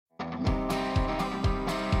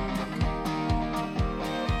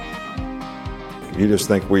You just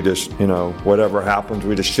think we just, whatever happens,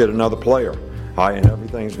 we just shit another player. And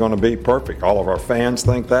everything's going to be perfect. All of our fans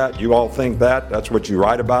think that. You all think that. That's what you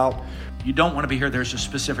write about. You don't want to be here. There's a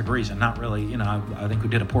specific reason. Not really, I think we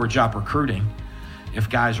did a poor job recruiting if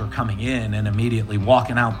guys are coming in and immediately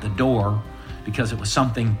walking out the door because it was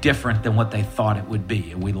something different than what they thought it would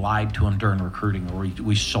be. We lied to them during recruiting, or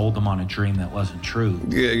we sold them on a dream that wasn't true.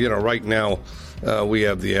 Yeah, right now we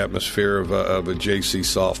have the atmosphere of a JC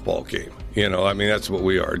softball game. That's what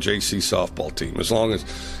we are, a JC softball team. As long as,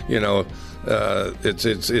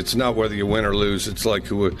 it's not whether you win or lose. It's like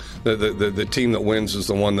the team that wins is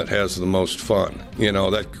the one that has the most fun.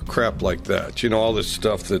 That crap like that. All this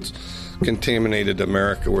stuff that's contaminated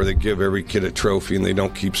America, where they give every kid a trophy and they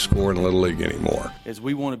don't keep scoring Little League anymore. As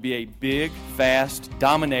we want to be a big, fast,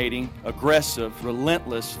 dominating, aggressive,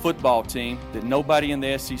 relentless football team that nobody in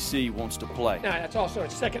the SEC wants to play. Now, that's also a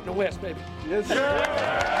second in the West, baby. Yes, sir.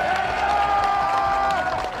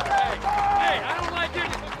 Hey, I don't like it.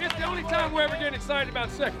 It's the only time we're ever getting excited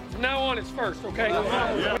about second. From now on, it's first,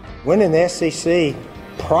 okay? Winning the SEC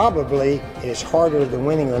probably is harder than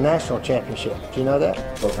winning the national championship. Do you know that?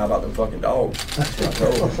 Well, how about them fucking dogs?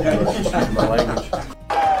 My language.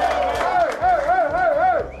 Hey!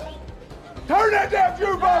 Turn that damn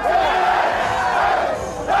jukebox on!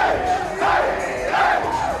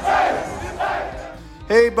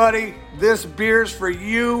 Hey, buddy, this beer's for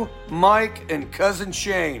you, Mike, and Cousin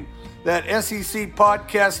Shane. That SEC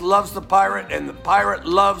podcast loves the Pirate, and the Pirate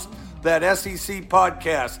loves that SEC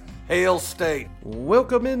podcast. Hail State.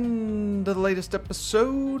 Welcome into the latest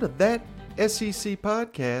episode of that SEC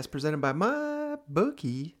podcast presented by my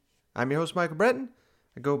bookie. I'm your host, Michael Breton.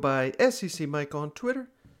 I go by SEC Mike on Twitter,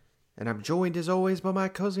 and I'm joined as always by my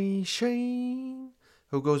cousin Shane,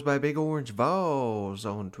 who goes by Big Orange Vols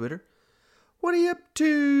on Twitter. What are you up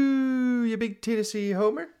to, you big Tennessee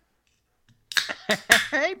homer?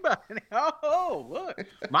 Hey, buddy. Oh, look.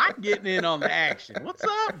 Mike getting in on the action. What's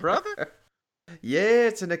up, brother? Yeah,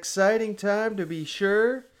 it's an exciting time to be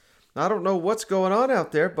sure. I don't know what's going on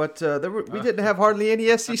out there, but we didn't have hardly any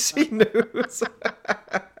SEC news.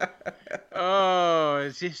 Oh,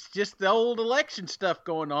 it's just the old election stuff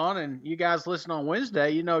going on, and you guys listen on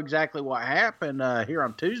Wednesday, you know exactly what happened. Here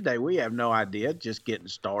on Tuesday, we have no idea, just getting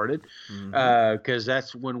started, because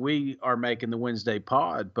that's when we are making the Wednesday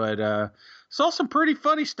pod. But saw some pretty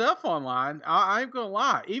funny stuff online. I ain't going to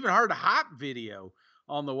lie. Even heard a hype video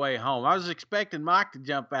on the way home. I was expecting Mike to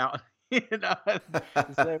jump out, so we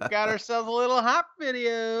got ourselves a little hype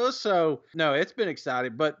video. So no, it's been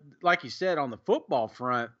exciting. But like you said, on the football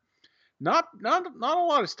front, not a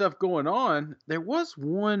lot of stuff going on. There was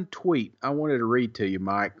one tweet I wanted to read to you,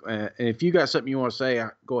 Mike. And if you got something you want to say,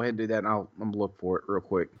 go ahead and do that, and I'm gonna look for it real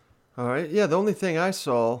quick. All right. Yeah, the only thing I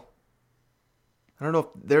saw, I don't know if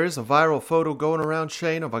there is a viral photo going around,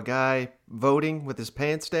 Shane, of a guy voting with his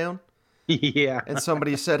pants down. Yeah. And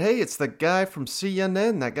somebody said, hey, it's the guy from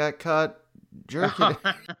CNN that got caught jerking.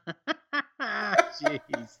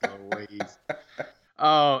 Jeez Louise.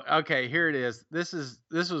 Oh, okay, here it is. This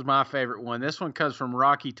was my favorite one. This one comes from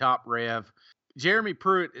Rocky Top Rev. Jeremy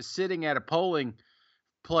Pruitt is sitting at a polling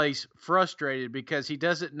place frustrated because he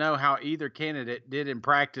doesn't know how either candidate did in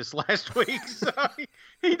practice last week. So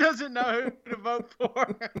he doesn't know who to vote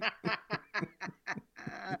for.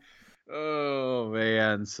 Oh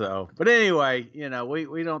man. So, but anyway,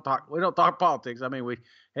 we don't talk politics. I mean, we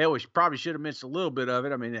probably should have mentioned a little bit of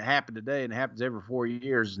it. I mean, it happened today and it happens every 4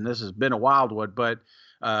 years, and this has been a wild one, but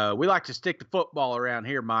we like to stick to football around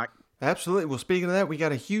here, Mike. Absolutely. Well, speaking of that, we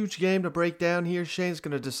got a huge game to break down here. Shane's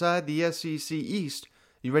going to decide the SEC East.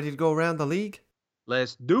 You ready to go around the league?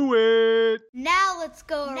 Let's do it. Now let's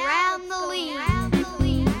go around the league.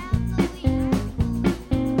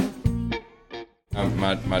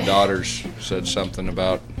 My daughters said something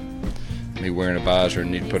about me wearing a visor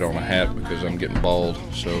and need to put on a hat because I'm getting bald.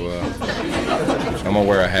 So I'm going to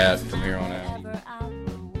wear a hat from here on out.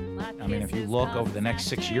 I mean, if you look over the next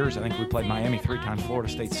 6 years, I think we played Miami 3 times, Florida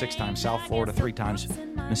State 6 times, South Florida 3 times,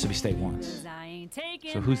 Mississippi State once.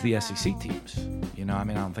 So who's the SEC teams? I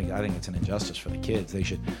think it's an injustice for the kids. We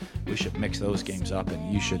should mix those games up,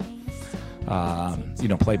 and you should,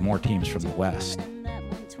 play more teams from the West.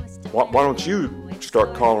 Why don't you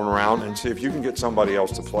start calling around and see if you can get somebody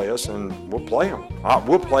else to play us, and we'll play them.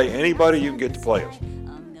 We'll play anybody you can get to play us.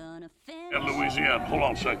 At Louisiana, hold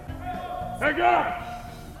on a second. Hey guys!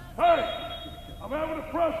 Hey! I'm having a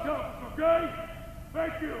press conference, okay?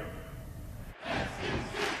 Thank you.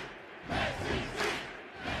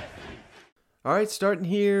 All right, starting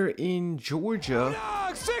here in Georgia,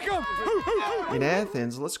 in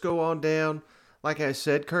Athens, let's go on down. Like I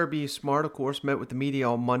said, Kirby Smart, of course, met with the media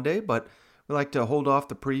on Monday, but we like to hold off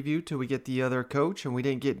the preview till we get the other coach, and we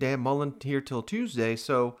didn't get Dan Mullen here till Tuesday.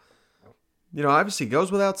 So, obviously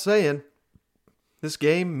goes without saying, this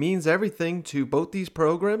game means everything to both these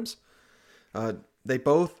programs. They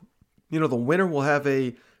both, the winner will have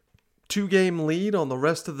a 2-game lead on the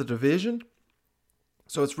rest of the division.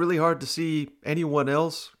 So it's really hard to see anyone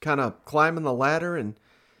else kind of climbing the ladder. And,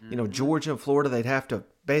 Georgia and Florida, they'd have to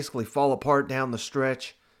basically fall apart down the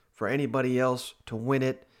stretch for anybody else to win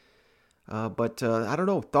it. But I don't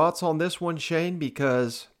know, thoughts on this one, Shane?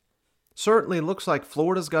 Because certainly looks like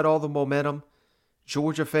Florida's got all the momentum.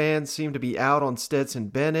 Georgia fans seem to be out on Stetson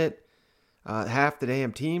Bennett. Half the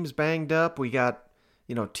damn team's banged up. We got,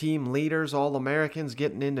 team leaders, All-Americans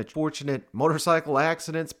getting into fortunate motorcycle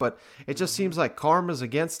accidents, but it just seems like karma's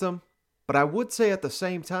against them. But I would say at the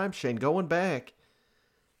same time, Shane, going back,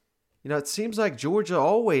 it seems like Georgia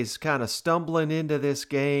always kind of stumbling into this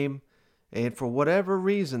game, and for whatever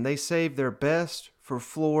reason, they saved their best for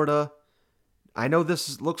Florida. I know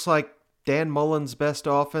looks like Dan Mullen's best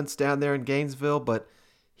offense down there in Gainesville, but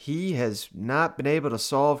he has not been able to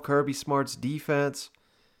solve Kirby Smart's defense.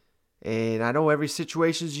 And I know every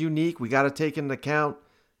situation is unique. We got to take into account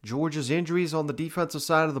Georgia's injuries on the defensive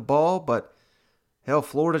side of the ball, but hell,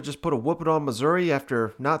 Florida just put a whooping on Missouri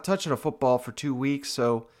after not touching a football for 2 weeks.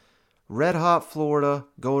 So red hot Florida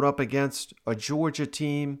going up against a Georgia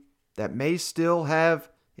team that may still have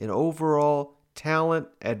an overall talent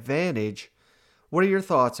advantage. What are your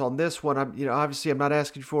thoughts on this one? Obviously I'm not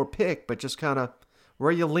asking you for a pick, but just kind of where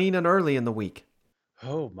are you leaning early in the week?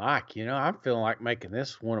 Oh, Mike, I'm feeling like making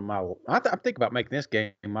this one of my – I'm thinking about making this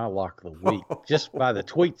game my lock of the week just by the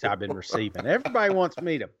tweets I've been receiving. Everybody wants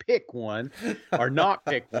me to pick one or not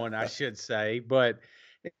pick one, I should say. But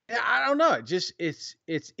I don't know.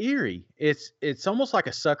 It's eerie. It's almost like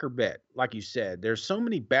a sucker bet, like you said. There's so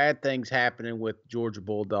many bad things happening with Georgia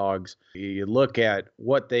Bulldogs. You look at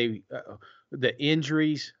what the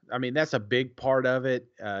injuries. I mean, that's a big part of it.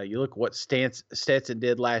 You look at what Stetson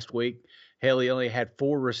did last week. Hell, he only had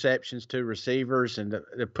 4 receptions, 2 receivers. And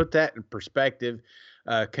to put that in perspective,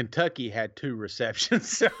 Kentucky had 2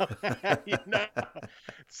 receptions.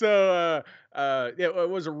 So, it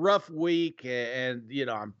was a rough week. And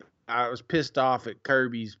I was pissed off at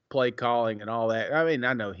Kirby's play calling and all that. I mean,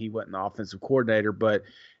 I know he wasn't the offensive coordinator, but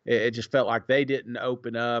it just felt like they didn't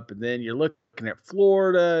open up. And then you're looking at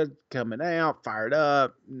Florida coming out, fired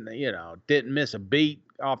up, didn't miss a beat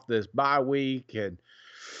off this bye week. And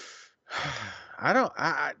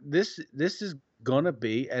this is going to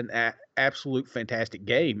be an absolute fantastic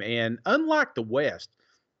game. And unlike the West,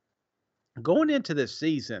 going into this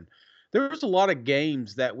season, there was a lot of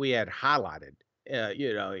games that we had highlighted.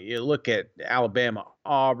 You look at Alabama,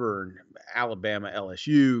 Auburn, Alabama,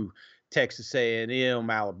 LSU, Texas A&M,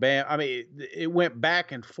 Alabama. I mean, it went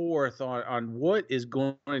back and forth on what is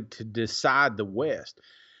going to decide the West.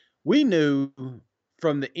 We knew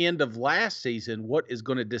from the end of last season what is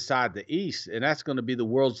going to decide the East, and that's going to be the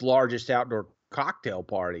world's largest outdoor cocktail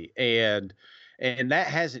party. And that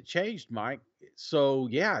hasn't changed, Mike. So,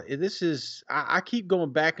 yeah, I keep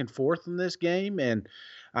going back and forth in this game, and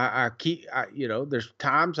there's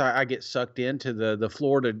times I get sucked into the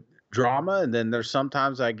Florida drama, and then there's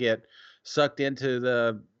sometimes I get sucked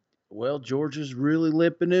into Georgia's really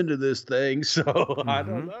limping into this thing. So I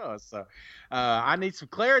don't know. So I need some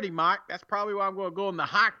clarity, Mike. That's probably why I'm going to go on the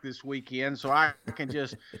hike this weekend, so I can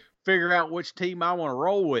just figure out which team I want to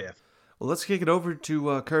roll with. Well, let's kick it over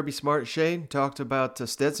to Kirby Smart. Shane talked about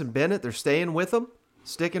Stetson Bennett. They're staying with him,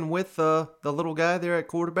 sticking with the little guy there at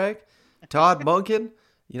quarterback. Todd Monken,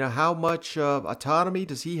 how much autonomy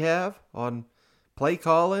does he have on play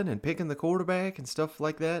calling and picking the quarterback and stuff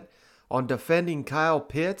like that? On defending Kyle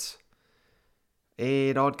Pitts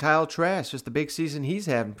and on Kyle Trask, just the big season he's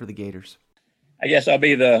having for the Gators. I guess I'll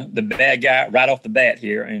be the bad guy right off the bat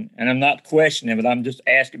here, and I'm not questioning it, but I'm just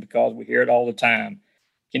asking because we hear it all the time.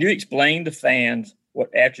 Can you explain to fans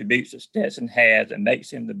what attributes that Stetson has that makes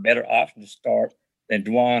him the better option to start than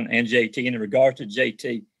Dwan and JT? And in regards to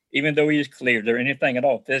JT, even though he is clear, is there anything at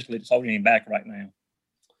all physically that's holding him back right now?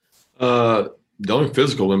 The only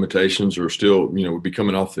physical limitations are still, would be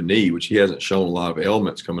coming off the knee, which he hasn't shown a lot of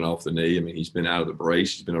ailments coming off the knee. I mean, he's been out of the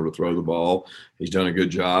brace. He's been able to throw the ball. He's done a good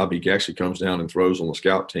job. He actually comes down and throws on the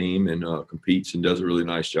scout team and competes and does a really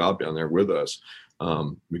nice job down there with us.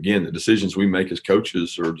 Again, the decisions we make as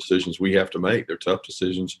coaches are decisions we have to make. They're tough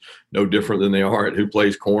decisions, no different than they are at who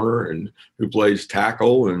plays corner and who plays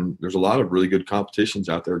tackle. And there's a lot of really good competitions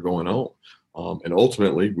out there going on. And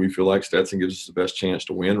ultimately, we feel like Stetson gives us the best chance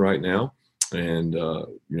to win right now. And,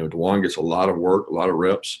 Dwan gets a lot of work, a lot of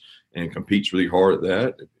reps and competes really hard at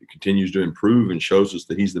that, continues to improve and shows us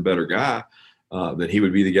that he's the better guy, that he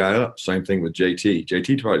would be the guy up. Same thing with JT.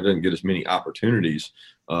 JT probably doesn't get as many opportunities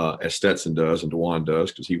as Stetson does and DeJuan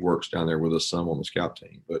does, because he works down there with us some on the scout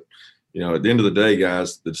team. But, at the end of the day,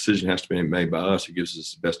 guys, the decision has to be made by us. It gives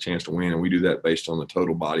us the best chance to win, and we do that based on the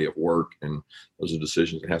total body of work, and those are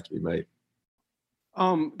decisions that have to be made.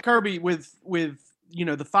 Kirby, with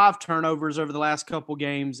the 5 turnovers over the last couple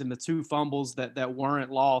games and the 2 fumbles that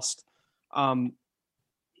weren't lost,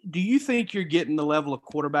 do you think you're getting the level of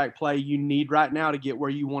quarterback play you need right now to get where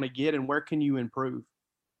you want to get, and where can you improve?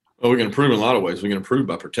 Well, we can improve in a lot of ways. We can improve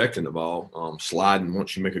by protecting the ball, sliding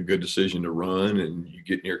once you make a good decision to run and you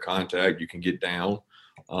get near contact, you can get down.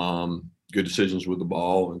 Good decisions with the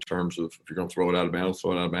ball in terms of if you're going to throw it out of bounds,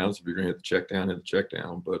 throw it out of bounds. If you're going to hit the check down, hit the check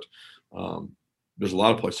down. But there's a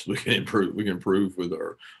lot of places we can improve. We can improve with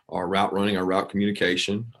our route running, our route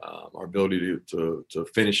communication, our ability to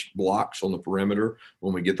finish blocks on the perimeter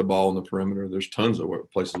when we get the ball on the perimeter. There's tons of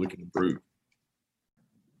places we can improve.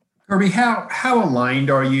 Kirby, how aligned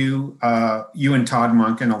are you, you and Todd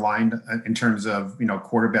Monken aligned in terms of,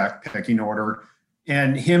 quarterback pecking order,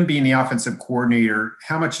 and him being the offensive coordinator?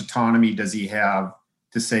 How much autonomy does he have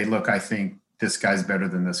to say, look, I think this guy's better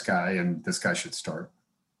than this guy and this guy should start?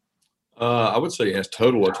 I would say he has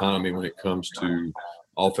total autonomy when it comes to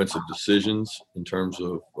offensive decisions in terms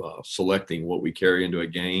of selecting what we carry into a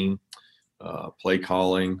game, play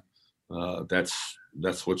calling.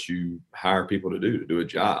 That's what you hire people to do a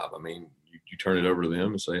job. I mean, you turn it over to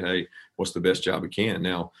them and say, hey, what's the best job we can?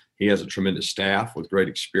 Now, he has a tremendous staff with great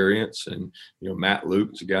experience. And, Matt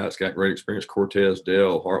Luke is a guy that's got great experience. Cortez,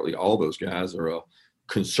 Dell, Hartley, all those guys are a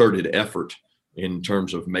concerted effort in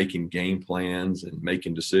terms of making game plans and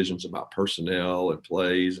making decisions about personnel and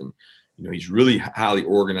plays. And, he's really highly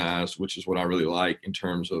organized, which is what I really like in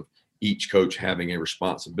terms of each coach having a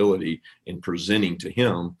responsibility in presenting to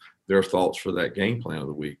him their thoughts for that game plan of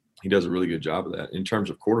the week. He does a really good job of that. In terms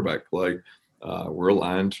of quarterback play, we're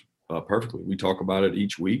aligned perfectly. We talk about it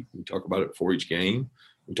each week. We talk about it before each game.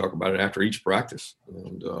 We talk about it after each practice,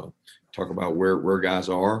 and talk about where guys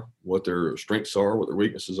are, what their strengths are, what their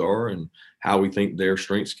weaknesses are, and how we think their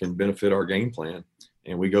strengths can benefit our game plan.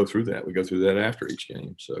 And we go through that. We go through that after each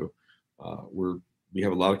game. So we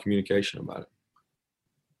have a lot of communication about it.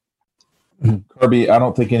 Kirby, I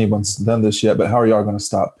don't think anyone's done this yet, but how are y'all going to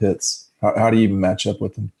stop Pitts? How do you even match up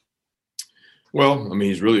with him? Well, I mean,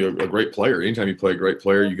 he's really a great player. Anytime you play a great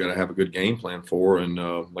player, you got to have a good game plan for. And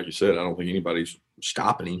like you said, I don't think anybody's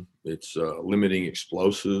stopping him. It's limiting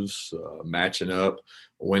explosives, matching up,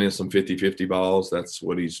 winning some 50-50 balls. That's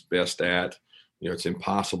what he's best at. It's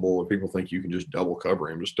impossible. If people think you can just double cover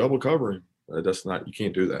him, just double cover him. That's not, you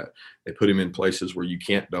can't do that. They put him in places where you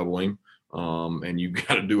can't double him. And you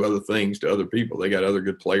got to do other things to other people. They got other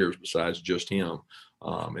good players besides just him.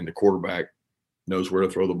 And the quarterback knows where to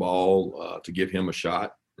throw the ball to give him a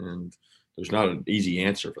shot. And there's not an easy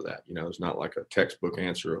answer for that. It's not like a textbook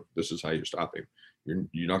answer of this is how you stop him.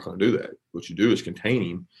 You're not going to do that. What you do is contain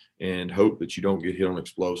him and hope that you don't get hit on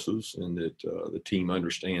explosives and that the team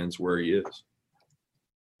understands where he is.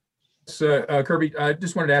 So, Kirby, I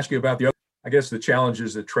just wanted to ask you about the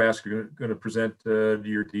challenges that Trask are going to present to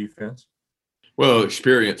your defense. Well,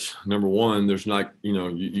 experience, number one. There's not,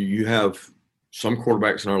 you have some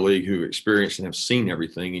quarterbacks in our league who experience and have seen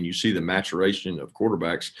everything, and you see the maturation of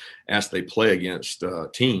quarterbacks as they play against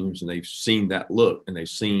teams, and they've seen that look, and they've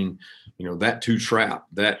seen, that two trap,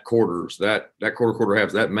 that quarters, that quarter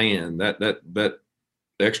halves, that man, that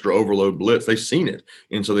extra overload blitz. They've seen it,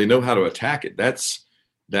 and so they know how to attack it.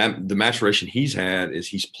 The maturation he's had is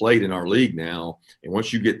he's played in our league now, and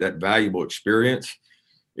once you get that valuable experience,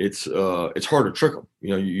 it's hard to trick them.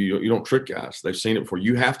 You don't trick guys. They've seen it before.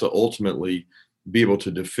 You have to ultimately be able to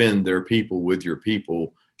defend their people with your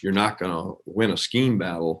people. You're not going to win a scheme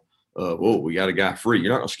battle. We got a guy free.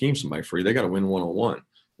 You're not going to scheme somebody free. They got to win one-on-one,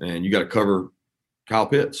 and you got to cover Kyle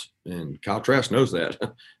Pitts, and Kyle Trask knows that,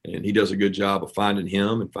 and he does a good job of finding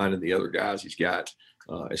him and finding the other guys he's got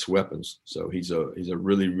as weapons. So he's a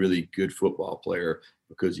really, really good football player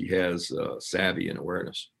because he has savvy and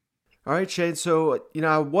awareness. All right, Shane. So,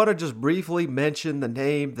 I want to just briefly mention the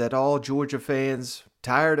name that all Georgia fans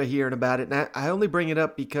tired of hearing about it. And I only bring it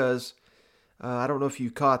up because I don't know if you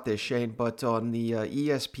caught this, Shane, but on the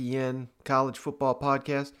ESPN college football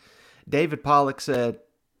podcast, David Pollack said,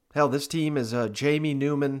 hell, this team is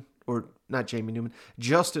Justin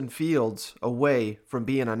Fields away from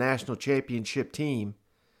being a national championship team.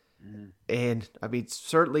 And,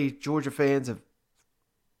 certainly Georgia fans have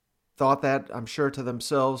thought that, I'm sure, to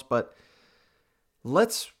themselves, but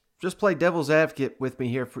let's just play devil's advocate with me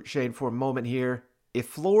here, Shane, for a moment here. if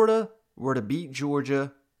Florida were to beat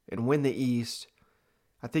Georgia and win the East,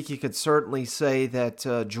 I think you could certainly say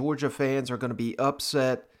that Georgia fans are going to be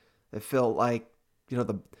upset. They felt like,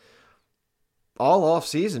 all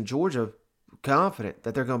offseason, Georgia confident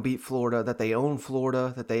that they're going to beat Florida, that they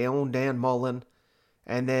own Dan Mullen.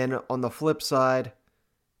 And then on the flip side,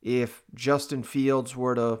 if Justin Fields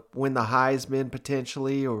were to win the Heisman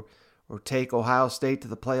potentially or take Ohio State to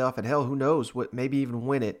the playoff, and hell, who knows, maybe even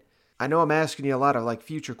win it. I know I'm asking you a lot of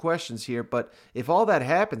future questions here, but if all that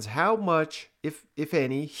happens, how much, if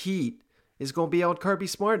any, heat is going to be on Kirby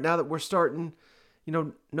Smart now that we're starting,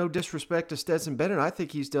 no disrespect to Stetson Bennett. I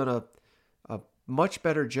think he's done a much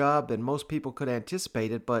better job than most people could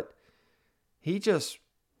anticipate it, but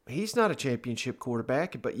he's not a championship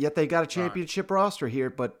quarterback, but yet they got a championship roster here.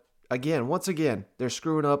 But once again, they're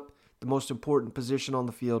screwing up the most important position on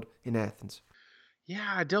the field in Athens.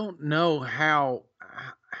 Yeah, I don't know how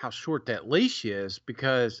short that leash is,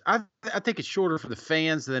 because I think it's shorter for the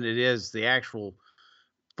fans than it is the actual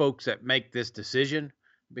folks that make this decision,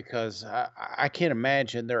 because I can't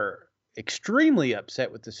imagine they're extremely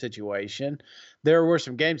upset with the situation. There were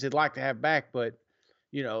some games they'd like to have back, but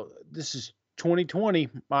this is 2020,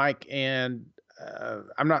 Mike, and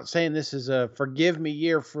I'm not saying this is a forgive me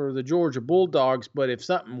year for the Georgia Bulldogs, but if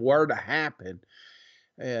something were to happen,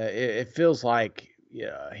 it feels like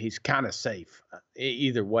he's kind of safe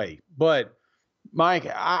either way. But Mike,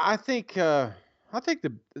 I think the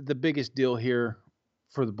biggest deal here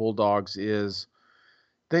for the Bulldogs is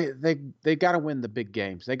they got to win the big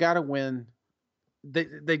games. They got to win. They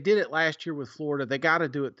did it last year with Florida. They got to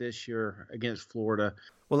do it this year against Florida.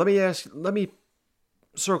 Well, let me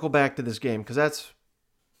circle back to this game, because that's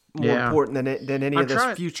more important than any of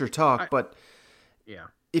this future talk. But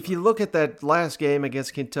if you look at that last game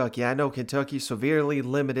against Kentucky, I know Kentucky's severely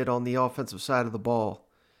limited on the offensive side of the ball.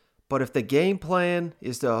 But if the game plan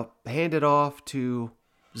is to hand it off to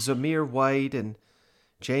Zamir White and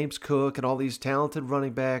James Cook and all these talented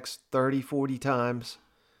running backs 30, 40 times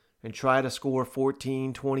and try to score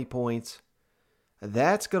 14, 20 points,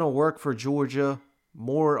 that's going to work for Georgia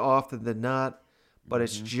more often than not. But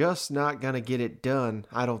it's just not going to get it done,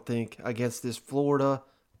 I don't think, against this Florida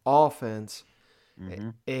offense.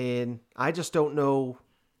 And I just don't know.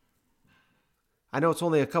 I know it's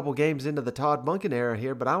only a couple games into the Todd Monken era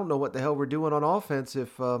here, but I don't know what the hell we're doing on offense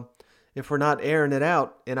if we're not airing it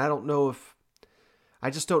out. And I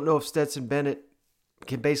just don't know if Stetson Bennett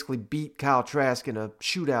can basically beat Kyle Trask in a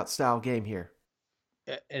shootout style game here.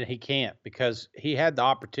 And he can't, because he had the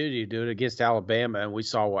opportunity to do it against Alabama, and we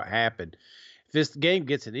saw what happened. If this game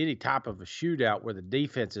gets in any type of a shootout where the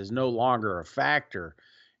defense is no longer a factor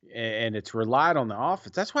and it's relied on the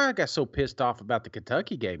offense, that's why I got so pissed off about the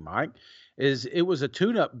Kentucky game, Mike, is it was a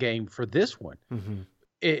tune-up game for this one.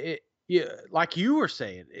 Like you were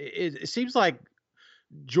saying, it seems like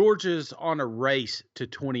Georgia's on a race to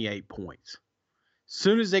 28 points.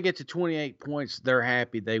 Soon as they get to 28 points, they're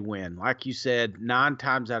happy, they win. Like you said, 9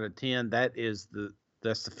 times out of 10, that's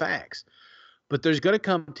the facts. But there's going to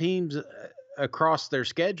come teams across their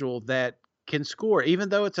schedule that can score. Even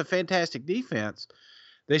though it's a fantastic defense,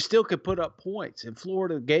 they still could put up points. And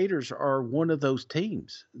Florida Gators are one of those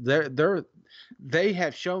teams. They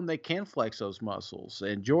have shown they can flex those muscles.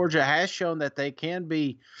 And Georgia has shown that they can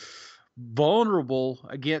be vulnerable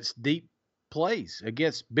against deep plays,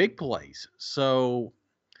 against big plays. So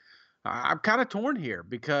I'm kind of torn here,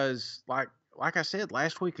 because like I said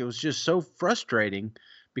last week, it was just so frustrating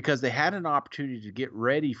because they had an opportunity to get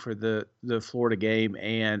ready for the Florida game,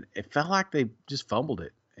 and it felt like they just fumbled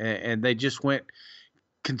it, and they just went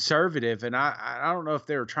conservative. And I don't know if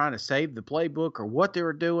they were trying to save the playbook or what they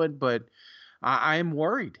were doing, but I am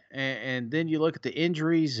worried. And then you look at the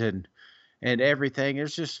injuries and everything.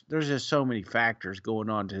 There's just so many factors going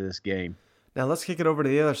on to this game. Now let's kick it over to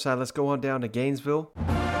the other side. Let's go on down to Gainesville,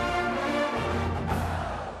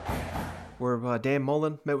 where Dan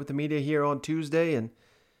Mullen met with the media here on Tuesday. And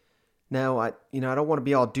now I don't want to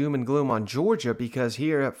be all doom and gloom on Georgia, because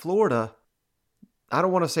here at Florida, I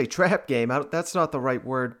don't want to say trap game. That's not the right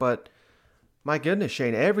word, but my goodness,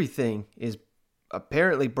 Shane, everything is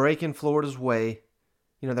apparently breaking Florida's way.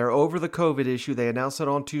 They're over the COVID issue. They announced it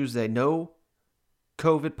on Tuesday. No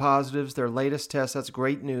COVID positives. Their latest test. That's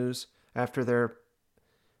great news after their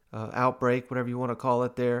outbreak, whatever you want to call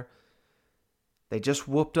it there. They just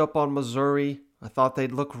whooped up on Missouri. I thought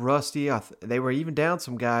they'd look rusty. They were even down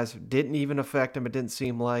some guys. Didn't even affect them, it didn't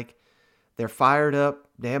seem like. They're fired up.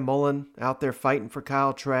 Dan Mullen out there fighting for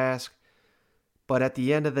Kyle Trask. But at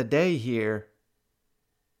the end of the day here,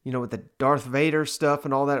 with the Darth Vader stuff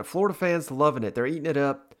and all that, Florida fans loving it. They're eating it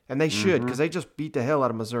up, and they should, because they just beat the hell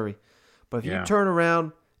out of Missouri. But if you turn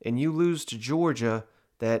around and you lose to Georgia,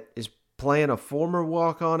 that is playing a former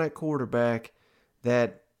walk-on at quarterback,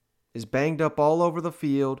 that is banged up all over the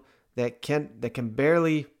field, that can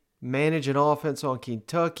barely manage an offense on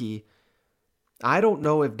Kentucky, I don't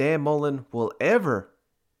know if Dan Mullen will ever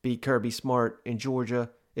beat Kirby Smart in Georgia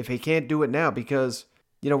if he can't do it now, because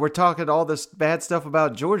we're talking all this bad stuff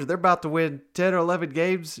about Georgia. They're about to win 10 or 11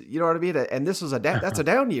 games, you know what I mean? And this is that's a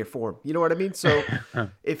down year for them, you know what I mean? So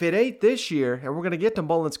if it ain't this year, and we're going to get to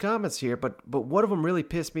Mullen's comments here, but one of them really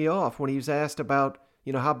pissed me off when he was asked about,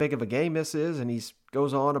 how big of a game this is, and he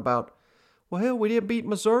goes on about, well, hell, we didn't beat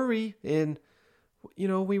Missouri, and,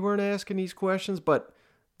 we weren't asking these questions, but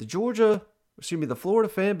the Florida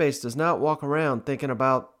fan base does not walk around thinking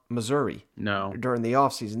about Missouri during the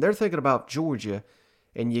offseason. They're thinking about Georgia.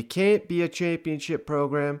 And you can't be a championship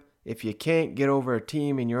program if you can't get over a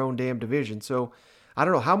team in your own damn division. So I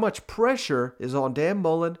don't know how much pressure is on Dan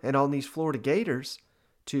Mullen and on these Florida Gators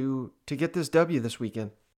to get this W this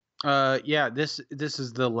weekend. This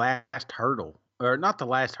is the last hurdle, or not the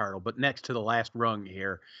last hurdle, but next to the last rung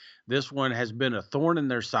here. This one has been a thorn in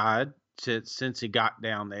their side since he got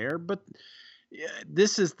down there, but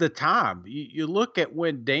this is the time. You look at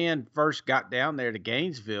when Dan first got down there to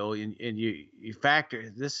Gainesville, and you factor,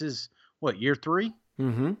 this is what, year 3?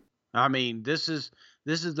 Mm-hmm. I mean, this is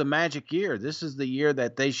the magic year. This is the year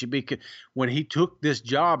that they should be. When he took this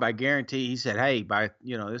job, I guarantee he said, "Hey,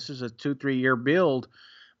 this is a 2-3 year build,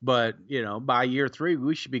 but by year 3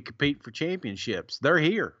 we should be competing for championships." They're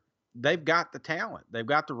here. They've got the talent. They've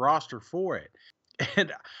got the roster for it.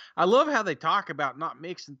 And I love how they talk about not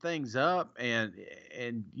mixing things up, and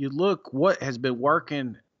you look what has been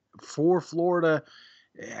working for Florida.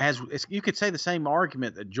 You could say the same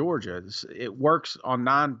argument that Georgia. It works on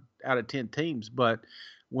 9 out of 10 teams, but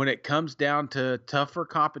when it comes down to tougher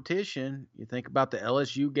competition, you think about the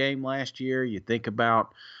LSU game last year. You think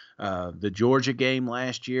about the Georgia game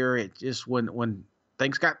last year. It just when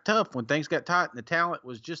things got tough, when things got tight, and the talent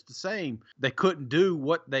was just the same, they couldn't do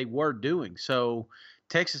what they were doing. So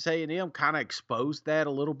Texas A&M kind of exposed that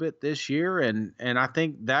a little bit this year, and I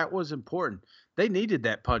think that was important. They needed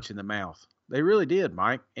that punch in the mouth. They really did,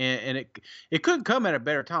 Mike. And it couldn't come at a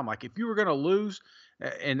better time. Like, if you were going to lose,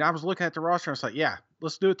 and I was looking at the roster, and I was like, yeah,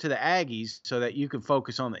 let's do it to the Aggies so that you can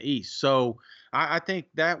focus on the East. So I think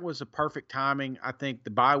that was a perfect timing. I think the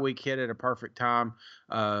bye week hit at a perfect time.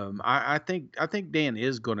 I think Dan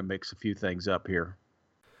is going to mix a few things up here.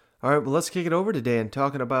 All right, well, let's kick it over to Dan,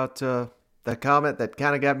 talking about the comment that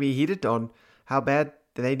kind of got me heated on how bad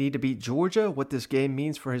they need to beat Georgia, what this game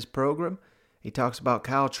means for his program. He talks about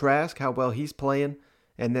Kyle Trask, how well he's playing,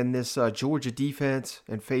 and then this Georgia defense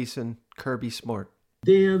and facing Kirby Smart.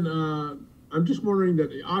 Dan, I'm just wondering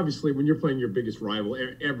that obviously when you're playing your biggest rival,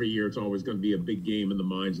 every year it's always going to be a big game in the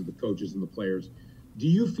minds of the coaches and the players. Do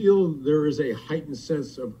you feel there is a heightened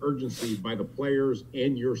sense of urgency by the players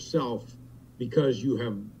and yourself because you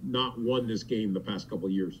have not won this game the past couple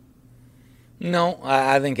of years? No,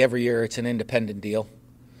 I think every year it's an independent deal.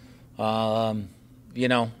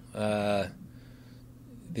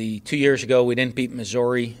 The 2 years ago we didn't beat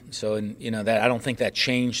Missouri, so that I don't think that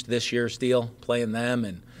changed this year's deal, playing them,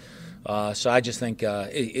 and so I just think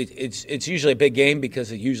it's usually a big game because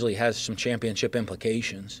it usually has some championship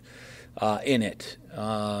implications in it.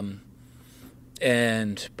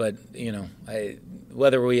 But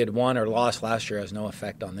whether we had won or lost last year has no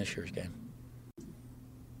effect on this year's game.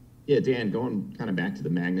 Yeah, Dan, going kind of back to the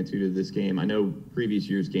magnitude of this game, I know previous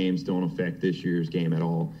year's games don't affect this year's game at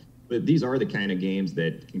all, but these are the kind of games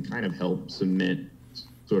that can kind of help cement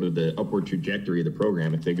sort of the upward trajectory of the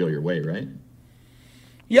program if they go your way, right?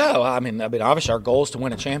 Yeah, well, I mean, obviously our goal is to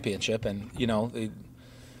win a championship, and the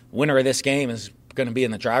winner of this game is going to be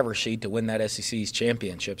in the driver's seat to win that SEC's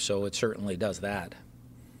championship. So it certainly does that.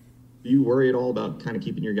 Do you worry at all about kind of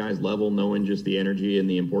keeping your guys level, knowing just the energy and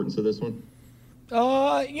the importance of this one?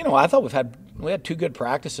 I thought we had 2 good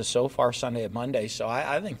practices so far, Sunday and Monday. So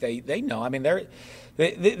I think they know. I mean,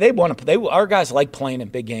 they want to. Our guys like playing in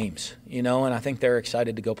big games, and I think they're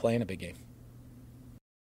excited to go play in a big game.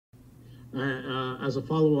 As a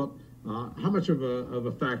follow-up, how much of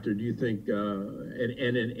a factor do you think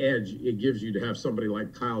and an edge it gives you to have somebody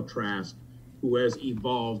like Kyle Trask, who has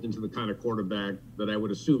evolved into the kind of quarterback that I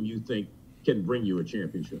would assume you think can bring you a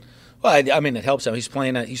championship? Well, I mean, it helps him. He's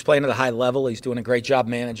playing at a high level. He's doing a great job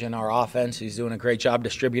managing our offense. He's doing a great job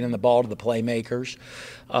distributing the ball to the playmakers,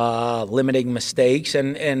 limiting mistakes,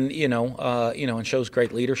 and shows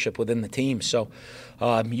great leadership within the team. So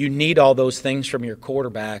you need all those things from your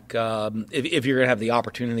quarterback if you're going to have the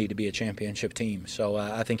opportunity to be a championship team. So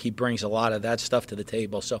I think he brings a lot of that stuff to the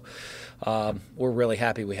table. So we're really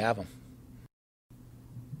happy we have him.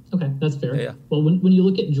 Okay, that's fair. Yeah. Well, when you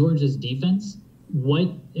look at Georgia's defense, what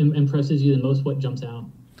impresses you the most? What jumps out?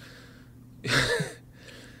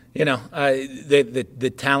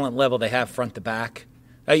 The talent level they have front to back.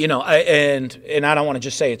 And I don't want to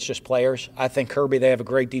just say it's just players. I think Kirby, they have a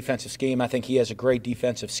great defensive scheme. I think he has a great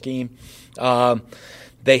defensive scheme.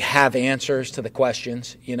 They have answers to the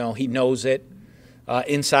questions. He knows it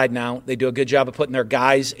inside and out. They do a good job of putting their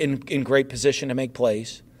guys in great position to make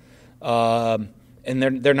plays. And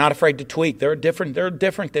they're not afraid to tweak. They're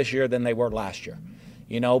different this year than they were last year.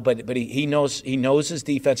 But he knows his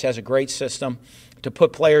defense has a great system to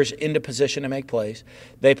put players into position to make plays.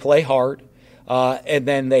 They play hard, and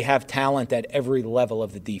then they have talent at every level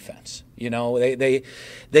of the defense. They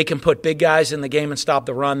can put big guys in the game and stop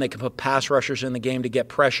the run. They can put pass rushers in the game to get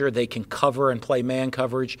pressure. They can cover and play man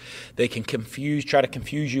coverage. They can try to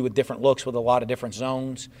confuse you with different looks with a lot of different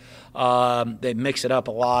zones. They mix it up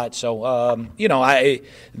a lot. So they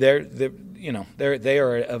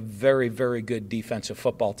are a very, very good defensive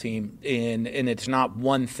football team, and it's not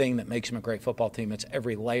one thing that makes them a great football team. It's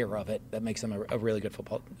every layer of it that makes them a really good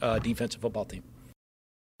defensive football team.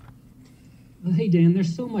 Hey, Dan,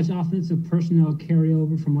 there's so much offensive personnel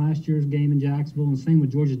carryover from last year's game in Jacksonville, and same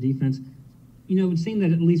with Georgia's defense. It would seem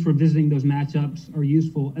that at least revisiting those matchups are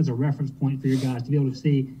useful as a reference point for your guys to be able to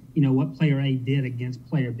see, what player A did against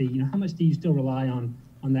player B. How much do you still rely on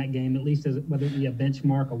that game, at least as whether it be a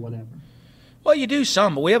benchmark or whatever? Well, you do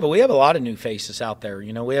some, but we have a lot of new faces out there.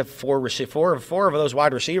 We have four of those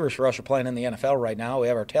wide receivers for us are playing in the NFL right now. We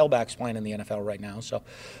have our tailbacks playing in the NFL right now. So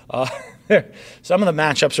some of the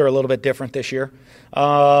matchups are a little bit different this year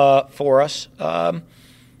for us.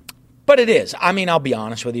 But it is. I'll be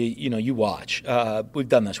honest with you. You watch. We've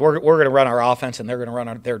done this. We're going to run our offense, and they're going to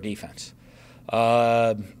run their defense.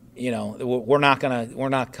 We're not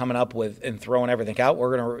coming up with and throwing everything out.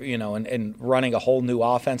 We're going to, and running a whole new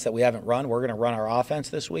offense that we haven't run. We're going to run our offense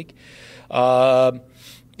this week. And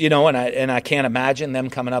I can't imagine them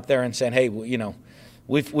coming up there and saying, hey, we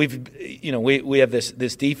have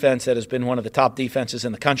this defense that has been one of the top defenses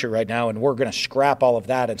in the country right now, and we're going to scrap all of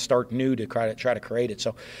that and start new to try to create it.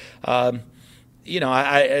 So, the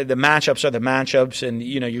matchups are the matchups, and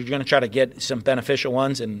you're going to try to get some beneficial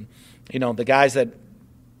ones, and the guys that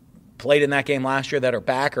played in that game last year that are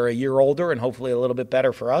back are a year older and hopefully a little bit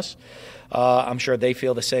better for us. I'm sure they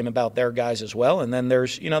feel the same about their guys as well. And then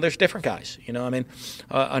there's different guys.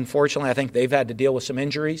 Unfortunately, I think they've had to deal with some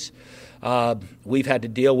injuries. We've had to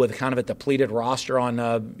deal with kind of a depleted roster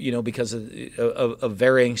on, because of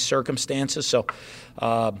varying circumstances. So,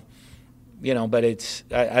 but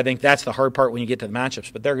I think that's the hard part when you get to the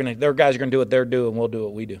matchups. But their guys are going to do what they're doing, and we'll do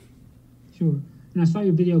what we do. Sure. And I saw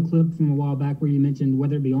your video clip from a while back where you mentioned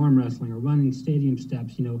whether it be arm wrestling or running stadium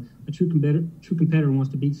steps, a true competitor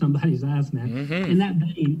wants to beat somebody's ass, man. Mm-hmm. In that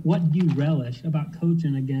vein, what do you relish about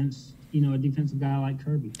coaching against, a defensive guy like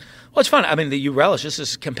Kirby? Well, it's fun. You relish. This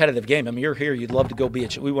is a competitive game. you're here. You'd love to go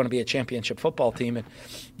we want to be a championship football team. And,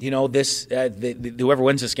 whoever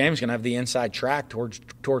wins this game is going to have the inside track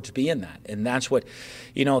towards being that. And that's what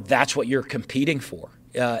you're competing for.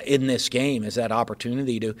 In this game is that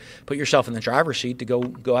opportunity to put yourself in the driver's seat to go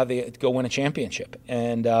win a championship,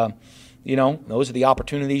 and those are the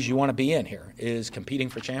opportunities you want to be in here, is competing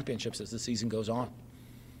for championships as the season goes on.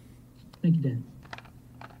 Thank you, Dan.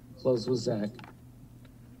 Close with Zach.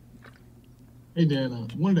 Hey, Dan, I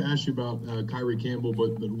wanted to ask you about Kyrie Campbell,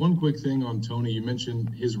 but one quick thing on Tony. You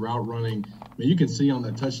mentioned his route running. You can see on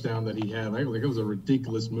that touchdown that he had, it was a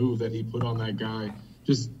ridiculous move that he put on that guy.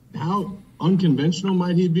 Just how unconventional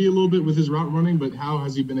might he be a little bit with his route running, but how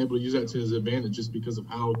has he been able to use that to his advantage just because of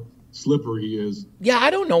how slippery he is? Yeah, I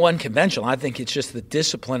don't know unconventional. I think it's just the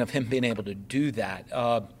discipline of him being able to do that.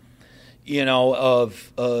 Him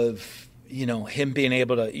being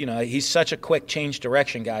able to, he's such a quick change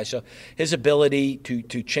direction guy. So his ability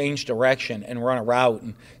to change direction and run a route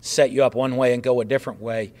and set you up one way and go a different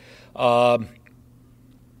way,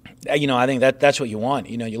 I think that's what you want.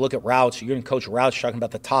 You look at routes, you're going to coach routes, you're talking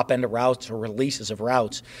about the top end of routes or releases of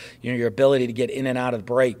routes, your ability to get in and out of the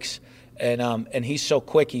breaks. And he's so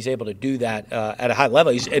quick, he's able to do that at a high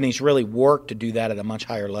level. He's really worked to do that at a much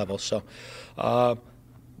higher level. So, that's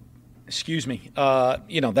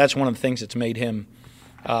one of the things that's made him,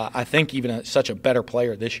 I think, even such a better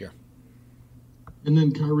player this year. And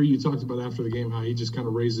then, Kyrie, you talked about after the game how he just kind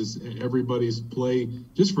of raises everybody's play.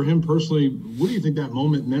 Just for him personally, what do you think that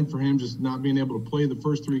moment meant for him, just not being able to play the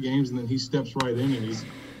first 3 games, and then he steps right in and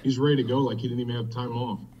he's ready to go like he didn't even have time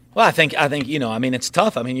off? Well, I think it's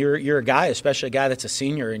tough. I mean, you're a guy, especially a guy that's a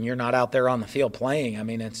senior, and you're not out there on the field playing. I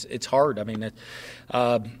mean, it's hard. I mean,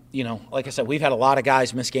 like I said, we've had a lot of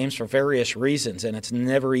guys miss games for various reasons, and it's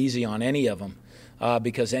never easy on any of them.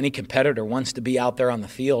 Because any competitor wants to be out there on the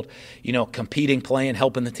field, competing, playing,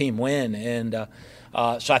 helping the team win. And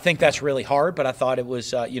so I think that's really hard, but I thought it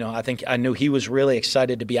was, I knew he was really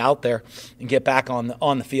excited to be out there and get back on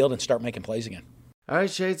the field and start making plays again. All right,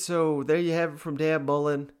 Shade, so there you have it from Dan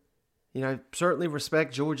Mullen. I certainly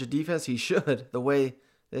respect Georgia defense. He should, the way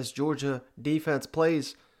this Georgia defense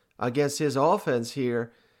plays against his offense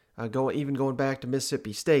here, going back to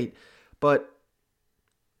Mississippi State. But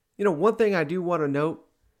one thing I do want to note,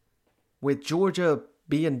 with Georgia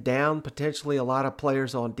being down potentially a lot of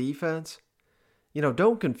players on defense,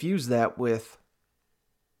 don't confuse that with,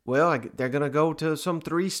 they're going to go to some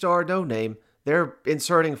 3-star no-name. They're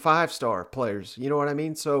inserting 5-star players. You know what I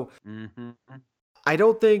mean? So I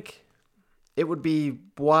don't think it would be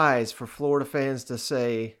wise for Florida fans to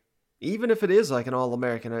say, even if it is like an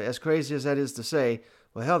All-American, as crazy as that is to say,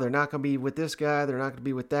 well, hell, they're not going to be with this guy, they're not going to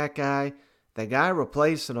be with that guy. The guy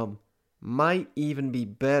replacing them might even be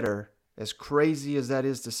better, as crazy as that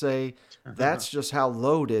is to say. That's just how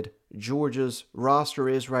loaded Georgia's roster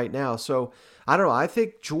is right now. So, I don't know. I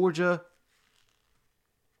think Georgia,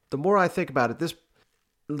 the more I think about it,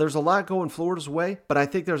 there's a lot going Florida's way, but I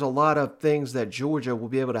think there's a lot of things that Georgia will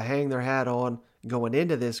be able to hang their hat on going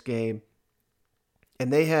into this game.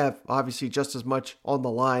 And they have, obviously, just as much on the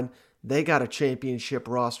line. They got a championship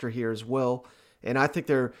roster here as well. And I think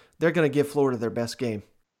they're going to give Florida their best game.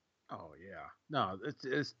 Oh, yeah. No,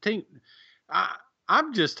 it's team.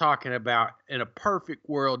 I'm just talking about, in a perfect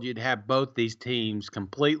world, you'd have both these teams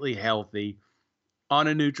completely healthy on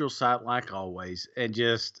a neutral site like always, and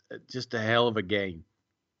just a hell of a game.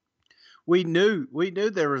 We knew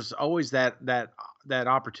there was always that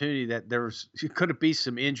opportunity that there was going to be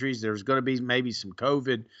some injuries. There was going to be maybe some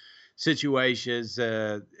COVID situations.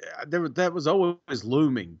 That was always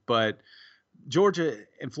looming, but Georgia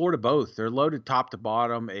and Florida both, they're loaded top to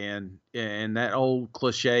bottom, and that old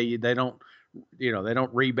cliche, they don't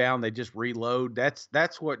rebound, they just reload.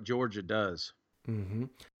 That's what Georgia does. Mm-hmm.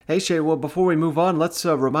 Hey, Shay, well, before we move on, let's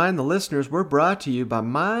remind the listeners we're brought to you by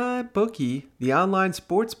MyBookie, the online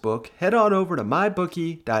sports book. Head on over to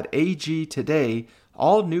mybookie.ag today.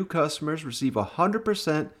 All new customers receive a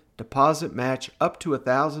 100% deposit match up to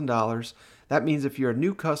 $1,000. That means if you're a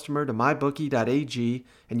new customer to mybookie.ag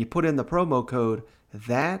and you put in the promo code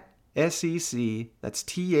THATSEC, that's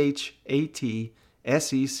THATSEC,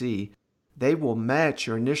 they will match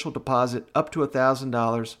your initial deposit up to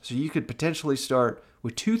 $1,000, so you could potentially start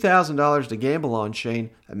with $2,000 to gamble on, Shane,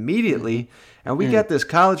 immediately. And we got this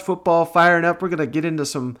college football firing up. We're going to get into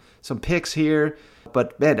some picks here.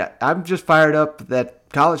 But, man, I'm just fired up that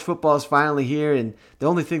college football is finally here. And the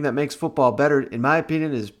only thing that makes football better, in my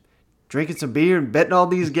opinion, is drinking some beer and betting all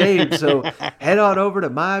these games. So head on over to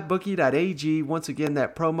mybookie.ag. Once again,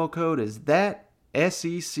 that promo code is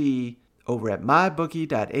THATSEC over at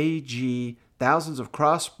mybookie.ag. Thousands of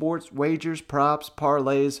cross-sports wagers, props,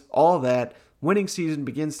 parlays, all that. Winning season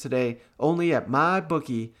begins today only at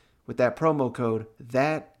MyBookie with that promo code,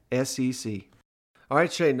 THATSEC. All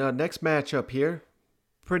right, Shane, next matchup here.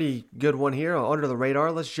 Pretty good one here, under the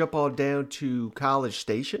radar. Let's jump on down to College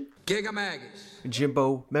Station. Giga Maggies.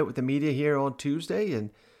 Jimbo met with the media here on Tuesday,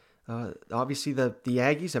 and obviously the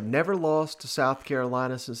Aggies have never lost to South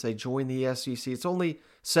Carolina since they joined the SEC. It's only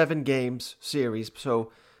 7 games series,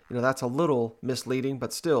 so that's a little misleading,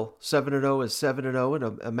 but still, 7-0 is 7-0 in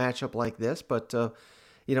a matchup like this. But,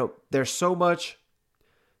 there's so much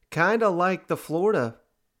kind of like the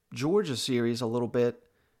Florida-Georgia series a little bit.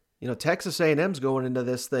 Texas A&M's going into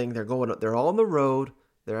this thing. They're on the road.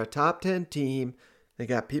 They're a top 10 team. They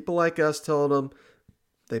got people like us telling them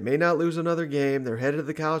they may not lose another game. They're headed to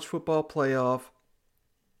the college football playoff.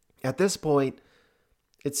 At this point,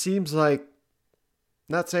 it seems like,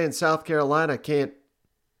 not saying South Carolina can't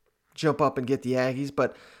jump up and get the Aggies,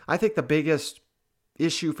 but I think the biggest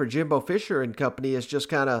issue for Jimbo Fisher and company is just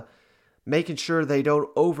kind of making sure they don't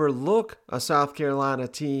overlook a South Carolina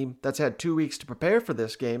team that's had 2 weeks to prepare for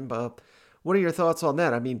this game. What are your thoughts on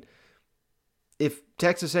that? I mean, if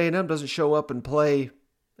Texas A&M doesn't show up and play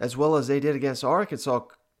as well as they did against Arkansas,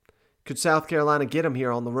 could South Carolina get them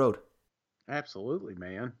here on the road? Absolutely,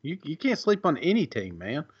 man. You can't sleep on any team,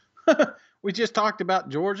 man. We just talked about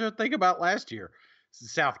Georgia. Think about last year.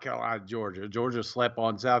 South Carolina, Georgia. Georgia slept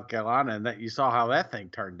on South Carolina, and you saw how that thing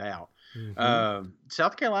turned out. Mm-hmm.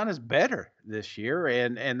 South Carolina's better this year,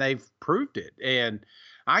 and they've proved it. And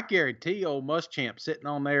I guarantee old Muschamp sitting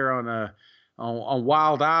on there on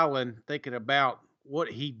Wild Island thinking about what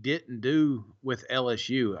he didn't do with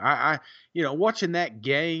LSU. I watching that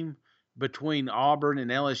game between Auburn and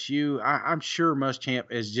LSU, I'm sure Muschamp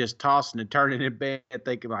is just tossing and turning in bed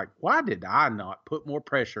thinking like, why did I not put more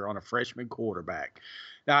pressure on a freshman quarterback?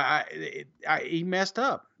 He messed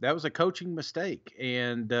up. That was a coaching mistake.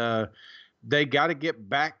 And they got to get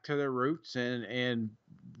back to their roots and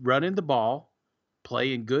running the ball,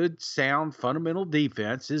 playing good, sound, fundamental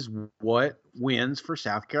defense is what wins for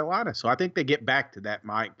South Carolina. So I think they get back to that,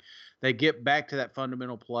 Mike. They get back to that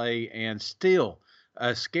fundamental play, and still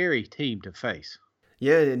a scary team to face.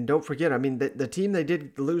 Yeah, and don't forget, I mean, the team they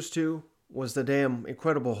did lose to was the damn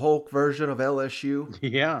Incredible Hulk version of LSU.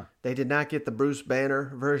 Yeah. They did not get the Bruce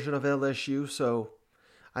Banner version of LSU, so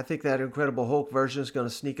I think that Incredible Hulk version is going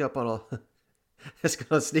to sneak up on it's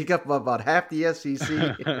going to sneak up on about half the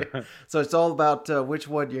SEC. So it's all about which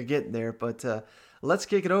one you're getting there. But let's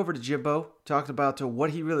kick it over to Jimbo, talking about what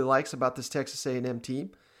he really likes about this Texas A&M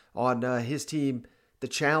team. On his team, the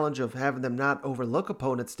challenge of having them not overlook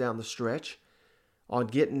opponents down the stretch, on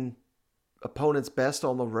getting opponents' best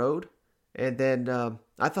on the road. And then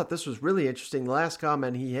I thought this was really interesting. The last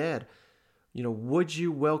comment he had, would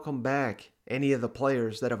you welcome back any of the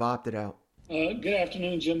players that have opted out? Good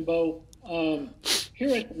afternoon, Jimbo.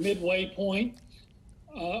 Here at the midway point,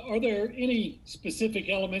 are there any specific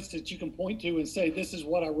elements that you can point to and say, this is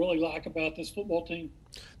what I really like about this football team?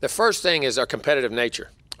 The first thing is our competitive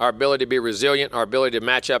nature, our ability to be resilient, our ability to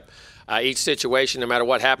match up each situation. No matter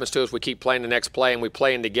what happens to us, we keep playing the next play, and we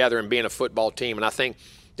playing together and being a football team. And I think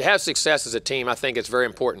to have success as a team, I think it's very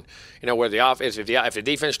important. Where the offense, if the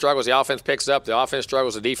defense struggles, the offense picks it up. The offense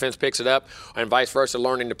struggles, the defense picks it up, and vice versa,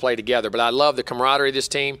 learning to play together. But I love the camaraderie of this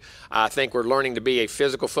team. I think we're learning to be a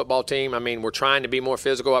physical football team. I mean, we're trying to be more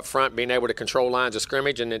physical up front, being able to control lines of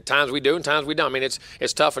scrimmage, and at times we do, and times we don't. I mean,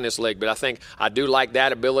 it's tough in this league, but I think I do like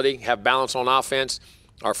that ability, have balance on offense.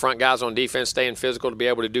 Our front guys on defense staying physical to be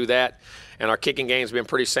able to do that. And our kicking game's been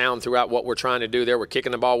pretty sound throughout what we're trying to do there. We're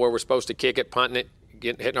kicking the ball where we're supposed to kick it, punting it,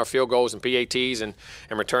 hitting our field goals and PATs and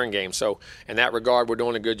return games. So in that regard, we're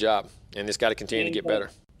doing a good job, and it's got to continue to get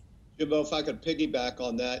better. Jimbo, if I could piggyback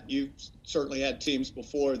on that, you certainly had teams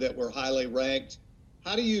before that were highly ranked.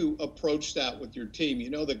 How do you approach that with your team?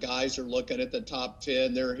 The guys are looking at the top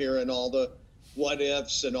 10. They're hearing all the what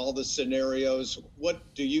ifs and all the scenarios. What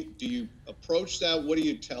do you approach that? What do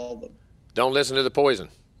you tell them? Don't listen to the poison.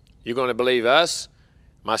 You're going to believe us,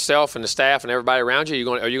 myself, and the staff, and everybody around you.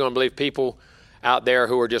 Are you going to believe people out there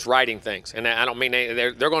who are just writing things? And I don't mean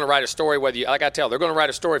they're going to write a story whether you, like I tell, they're going to write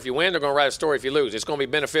a story if you win. They're going to write a story if you lose. It's going to be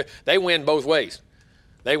benefit. They win both ways.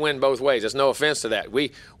 There's no offense to that.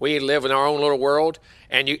 We live in our own little world,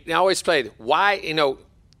 and I always play. Why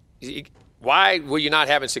were you not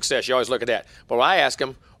having success? You always look at that. But I ask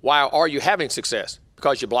them, why are you having success?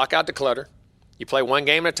 Because you block out the clutter. You play one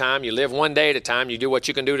game at a time. You live one day at a time. You do what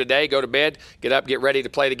you can do today, go to bed, get up, get ready to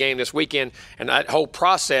play the game this weekend. And that whole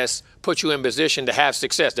process puts you in position to have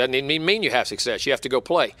success. Doesn't even mean you have success. You have to go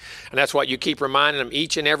play. And that's what you keep reminding them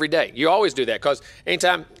each and every day. You always do that because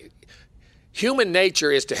anytime human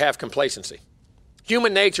nature is to have complacency.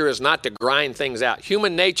 Human nature is not to grind things out.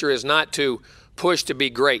 Human nature is not to push to be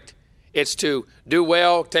great. It's to do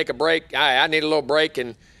well, take a break. I need a little break,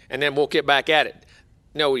 and then we'll get back at it.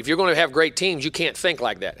 No, if you're going to have great teams, you can't think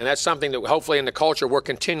like that. And that's something that hopefully in the culture we're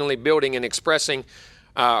continually building and expressing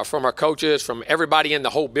from our coaches, from everybody in the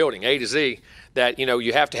whole building, A to Z, that,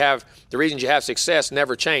 you have to have the reasons you have success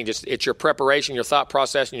never change. It's your preparation, your thought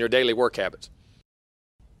process, and your daily work habits.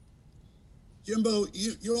 Jimbo,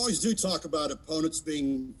 you always do talk about opponents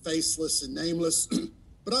being faceless and nameless.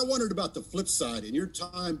 But I wondered about the flip side. In your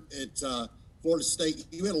time at Florida State,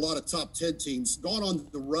 you had a lot of top 10 teams. Going on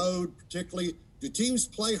the road, particularly, do teams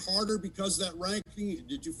play harder because of that ranking?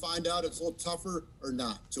 Did you find out it's a little tougher or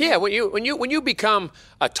not? Yeah, when you become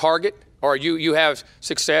a target or you have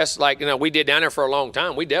success, like we did down there for a long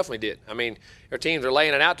time, we definitely did. I mean, our teams are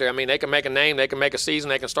laying it out there. I mean, they can make a name, they can make a season,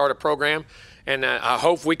 they can start a program, and I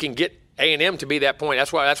hope we can get A&M to be that point.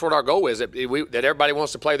 That's what our goal is, that everybody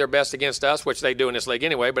wants to play their best against us, which they do in this league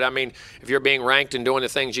anyway. But, I mean, if you're being ranked and doing the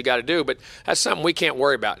things you got to do, but that's something we can't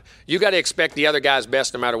worry about. You got to expect the other guy's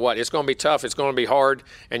best no matter what. It's going to be tough. It's going to be hard,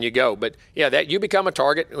 and you go. But, yeah, that you become a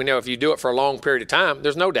target. If you do it for a long period of time,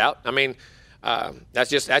 there's no doubt. I mean,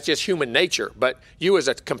 that's just human nature. But you as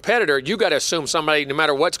a competitor, you got to assume somebody, no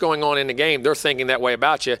matter what's going on in the game, they're thinking that way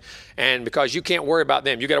about you. And because you can't worry about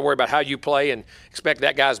them, you got to worry about how you play and expect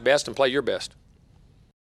that guy's best and play your best.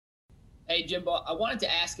 Hey, Jimbo, I wanted to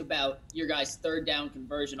ask about your guys' third down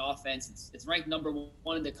conversion offense. It's ranked number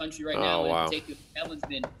 1 in the country right now. Wow. In particular, Kellen's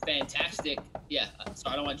been fantastic. Yeah,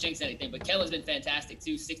 sorry, I don't want to jinx anything, but Kellen's been fantastic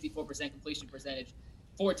too. 64% completion percentage,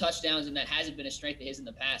 4 touchdowns, and that hasn't been a strength of his in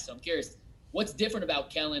the past. So I'm curious, what's different about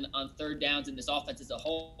Kellen on third downs and this offense as a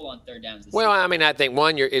whole on third downs this Well, season? I mean, I think,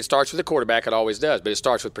 one, it starts with the quarterback. It always does. But it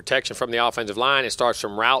starts with protection from the offensive line. It starts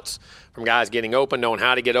from routes, from guys getting open, knowing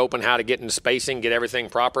how to get open, how to get into spacing, get everything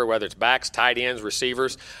proper, whether it's backs, tight ends,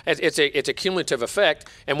 receivers. It's a cumulative effect,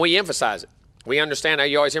 and we emphasize it. We understand how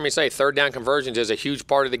you always hear me say third down conversions is a huge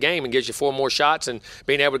part of the game and gives you 4 more shots and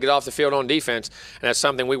being able to get off the field on defense. And that's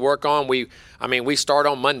something we work on. We start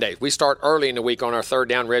on Mondays. We start early in the week on our third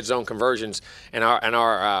down red zone conversions and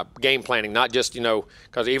our game planning, not just,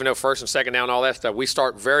 because even though first and second down, all that stuff, we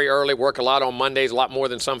start very early, work a lot on Mondays, a lot more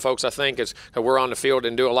than some folks, I think, because we're on the field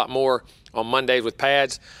and do a lot more on Mondays with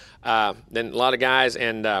pads than a lot of guys.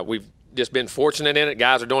 And we've just been fortunate in it.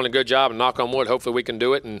 Guys are doing a good job, and knock on wood, hopefully we can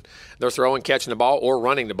do it. And they're throwing, catching the ball, or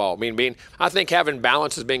running the ball. I think having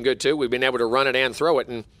balance has been good too. We've been able to run it and throw it,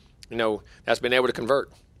 and that's been able to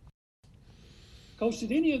convert. Coach,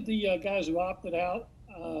 did any of the guys who opted out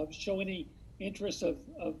show any interest of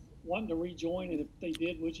wanting to rejoin? And if they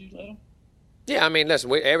did, would you let them? Yeah, listen,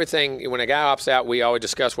 when a guy opts out, we always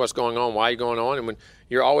discuss what's going on, why you're going on, and when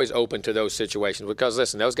you're always open to those situations because,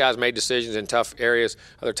 listen, those guys made decisions in tough areas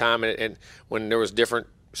at the time, and when there was different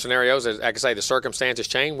scenarios, as I can say, the circumstances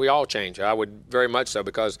change, we all change. I would very much so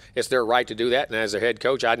because it's their right to do that, and as their head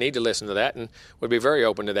coach, I need to listen to that and would be very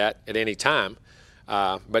open to that at any time,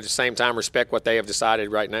 but at the same time, respect what they have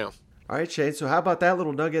decided right now. All right, Shane, so how about that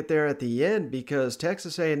little nugget there at the end? Because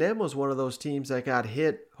Texas A&M was one of those teams that got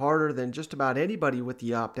hit harder than just about anybody with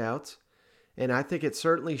the opt-outs. And I think it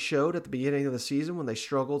certainly showed at the beginning of the season when they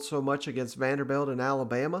struggled so much against Vanderbilt and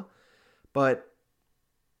Alabama. But,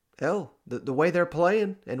 hell, the way they're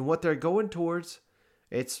playing and what they're going towards,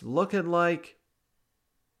 it's looking like,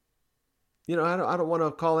 I don't want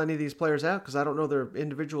to call any of these players out because I don't know their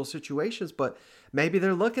individual situations, but maybe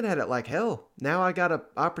they're looking at it like, hell, now I got an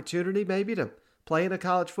opportunity maybe to play in a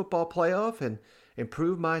college football playoff and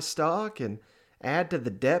improve my stock and add to the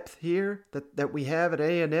depth here that we have at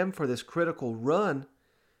A&M for this critical run.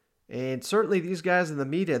 And certainly these guys in the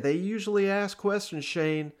media, they usually ask questions,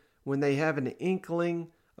 Shane, when they have an inkling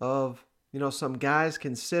of, some guys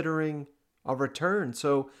considering a return.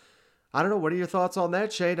 So I don't know. What are your thoughts on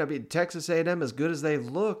that, Shane? Texas A&M, as good as they've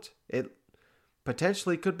looked, it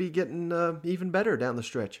potentially could be getting even better down the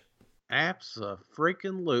stretch.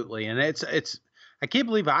 Absolutely. And it's I can't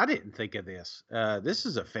believe I didn't think of this. This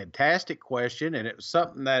is a fantastic question, and it was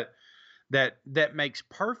something that makes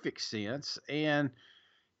perfect sense. And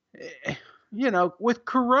with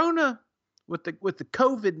Corona, with the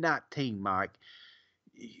COVID-19, Mike,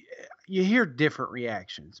 you hear different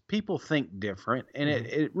reactions. People think different, and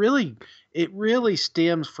it really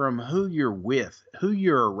stems from who you're with, who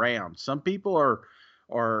you're around. Some people are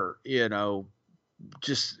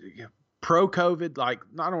just pro-COVID, like,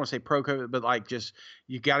 I don't want to say pro-COVID, but like just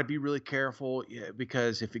you got to be really careful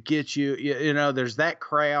because if it gets you, there's that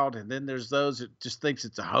crowd, and then there's those that just thinks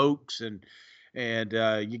it's a hoax, and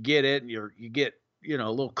you get it, and you get a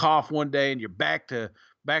little cough one day, and you're back to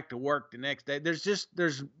work the next day. There's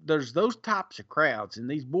those types of crowds, and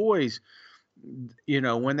these boys,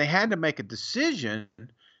 when they had to make a decision,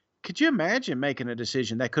 could you imagine making a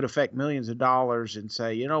decision that could affect millions of dollars and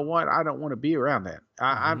say, you know what, I don't want to be around that.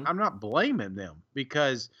 I'm not blaming them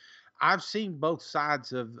because I've seen both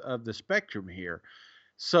sides of the spectrum here.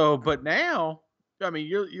 So, but now,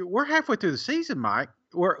 we're halfway through the season, Mike.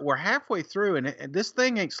 We're halfway through, and this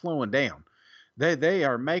thing ain't slowing down. They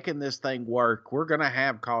are making this thing work. We're going to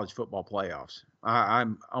have college football playoffs.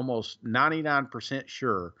 I'm almost 99%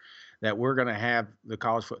 sure that we're going to have the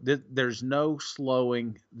college football. There's no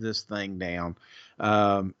slowing this thing down.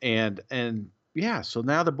 And yeah, so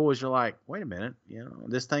now the boys are like, wait a minute,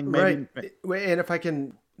 this thing maybe. Right. And if I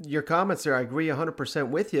can, your comments there, I agree 100%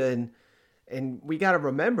 with you. And we got to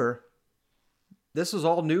remember, this is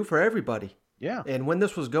all new for everybody. Yeah. And when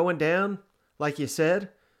this was going down, like you said,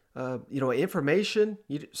 information,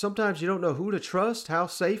 sometimes you don't know who to trust, how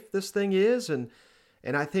safe this thing is. And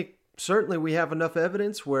I think certainly we have enough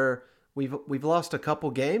evidence where we've lost a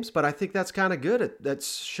couple games, but I think that's kind of good. That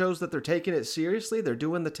shows that they're taking it seriously. They're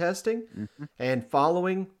doing the testing and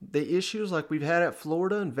following the issues like we've had at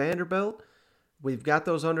Florida and Vanderbilt. We've got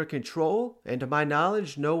those under control. And to my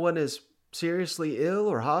knowledge, no one is seriously ill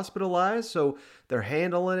or hospitalized. So they're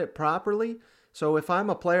handling it properly. So if I'm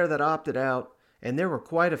a player that opted out, and there were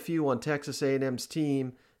quite a few on Texas A&M's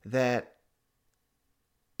team that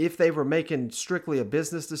if they were making strictly a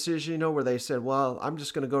business decision, where they said, well, I'm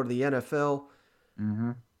just going to go to the NFL,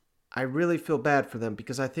 I really feel bad for them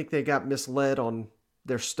because I think they got misled on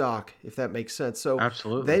their stock, if that makes sense. So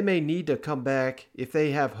absolutely, they may need to come back if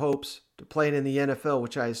they have hopes to play in the NFL,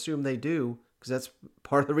 which I assume they do, because that's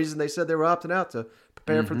part of the reason they said they were opting out, to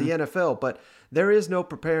prepare for the NFL. But there is no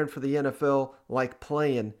preparing for the NFL like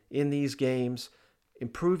playing in these games.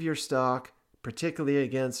 Improve your stock, particularly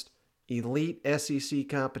against elite SEC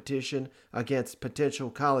competition, against potential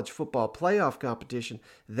college football playoff competition.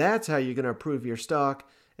 That's how you're going to improve your stock.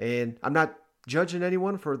 And I'm not judging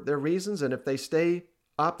anyone for their reasons, and if they stay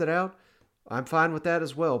opted out, I'm fine with that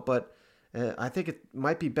as well. But I think it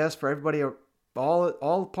might be best for everybody,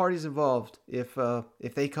 all parties involved, if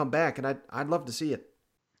they come back, and I'd love to see it.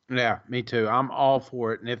 Yeah, me too. I'm all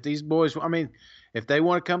for it. And if these boys, if they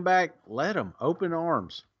want to come back, let them. Open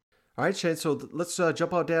arms. All right, Shane, so let's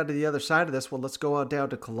jump on down to the other side of this one. Let's go on down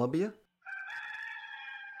to Columbia.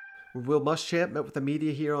 Will Muschamp met with the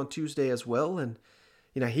media here on Tuesday as well, and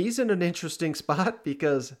he's in an interesting spot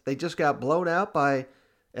because they just got blown out by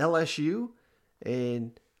LSU,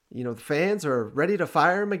 and the fans are ready to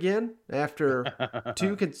fire him again after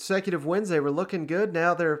 2 consecutive wins. They were looking good.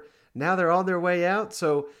 Now they're on their way out.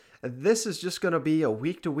 So this is just going to be a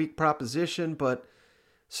week-to-week proposition, but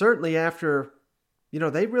certainly after,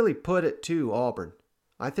 they really put it to Auburn.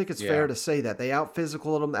 I think it's fair to say that. They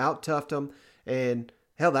out-physicaled them, out-toughed them, and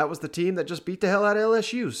hell, that was the team that just beat the hell out of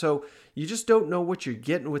LSU. So you just don't know what you're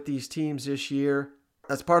getting with these teams this year.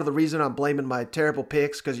 That's part of the reason I'm blaming my terrible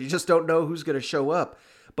picks, because you just don't know who's going to show up.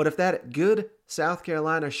 But if that good South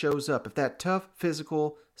Carolina shows up, if that tough,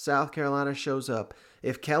 physical South Carolina shows up,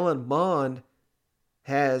 if Kellen Mond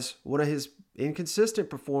has one of his inconsistent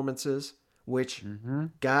performances, which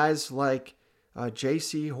guys like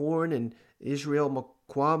J.C. Horn and Israel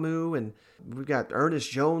McQuamu, and we've got Ernest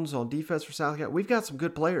Jones on defense for South Carolina. We've got some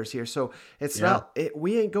good players here, so it's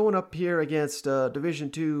we ain't going up here against Division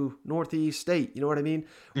II Northeast State. You know what I mean?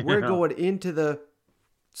 We're going into the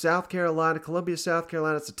South Carolina, Columbia, South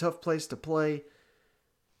Carolina. It's a tough place to play.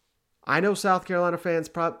 I know South Carolina fans,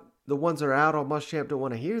 the ones that are out on Muschamp, don't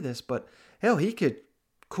want to hear this, but hell, he could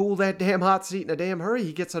cool that damn hot seat in a damn hurry.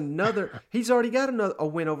 He gets another. He's already got a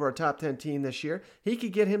win over a top 10 team this year. He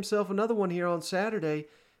could get himself another one here on Saturday,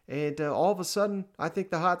 and all of a sudden, I think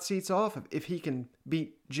the hot seat's off if he can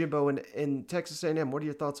beat Jimbo in Texas A&M. What are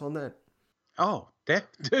your thoughts on that? Oh,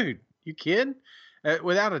 dude, you kidding?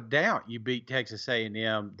 Without a doubt, you beat Texas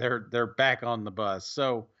A&M. They're back on the bus.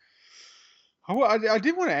 So, I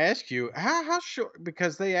did want to ask you how short,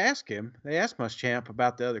 because they asked Muschamp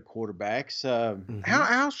about the other quarterbacks.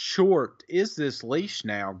 How short is this leash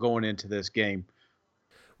now going into this game?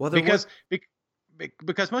 Well, because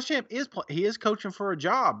Muschamp is coaching for a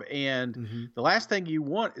job, and the last thing you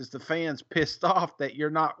want is the fans pissed off that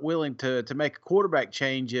you're not willing to make a quarterback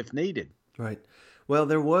change if needed. Right. Well,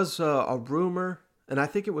 there was a rumor. And I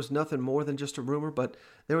think it was nothing more than just a rumor, but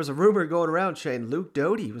there was a rumor going around saying Luke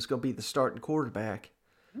Doty was going to be the starting quarterback.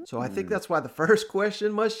 So I think that's why the first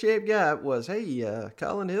question Muschamp got was, hey,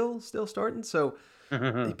 Colin Hill still starting? So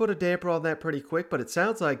he put a damper on that pretty quick, but it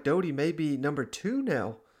sounds like Doty may be number 2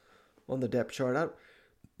 now on the depth chart.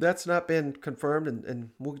 That's not been confirmed,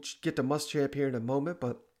 and we'll get to Muschamp here in a moment,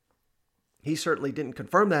 but he certainly didn't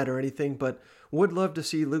confirm that or anything, but would love to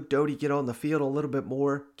see Luke Doty get on the field a little bit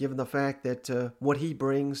more, given the fact that what he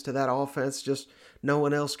brings to that offense, just no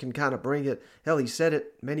one else can kind of bring it. Hell, he said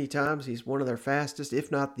it many times. He's one of their fastest,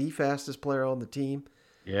 if not the fastest player on the team.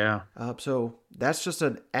 Yeah. So that's just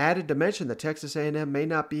an added dimension that Texas A&M may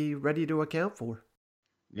not be ready to account for.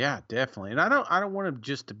 Yeah, definitely. And I don't want him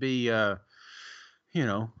just to be, the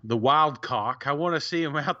wild cock. I want to see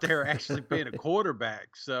him out there actually being a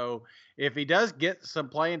quarterback. So if he does get some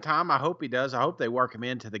playing time, I hope he does. I hope they work him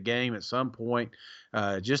into the game at some point,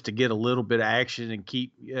 just to get a little bit of action and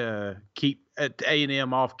keep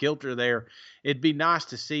A&M off kilter there. It'd be nice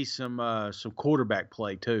to see some quarterback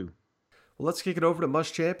play too. Well, let's kick it over to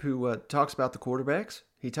Muschamp, who talks about the quarterbacks.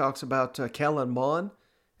 He talks about Kellen Mond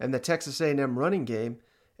and the Texas A&M running game,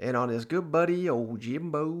 and on his good buddy, old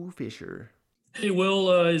Jimbo Fisher. Hey,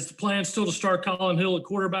 Will, is the plan still to start Colin Hill at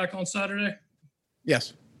quarterback on Saturday?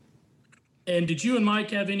 Yes. And did you and Mike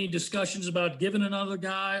have any discussions about giving another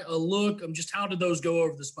guy a look? Just how did those go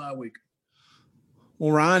over this bye week?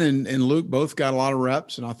 Well, Ryan and Luke both got a lot of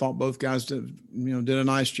reps, and I thought both guys did a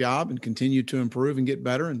nice job and continue to improve and get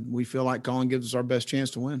better. And we feel like Colin gives us our best chance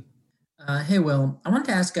to win. Hey, Will, I wanted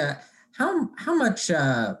to ask how much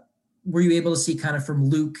were you able to see kind of from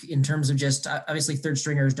Luke in terms of just obviously third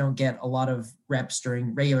stringers don't get a lot of reps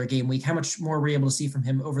during regular game week? How much more were you able to see from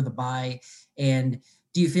him over the bye? And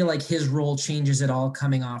Do you feel like his role changes at all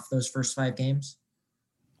coming off those first 5 games?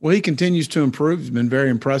 Well, he continues to improve. He's been very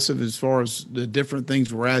impressive as far as the different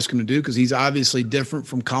things we're asking him to do, because he's obviously different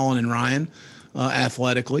from Colin and Ryan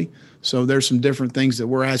athletically. So there's some different things that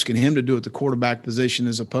we're asking him to do at the quarterback position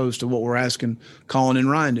as opposed to what we're asking Colin and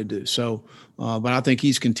Ryan to do. So, but I think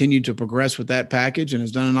he's continued to progress with that package and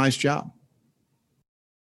has done a nice job.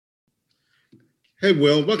 Hey,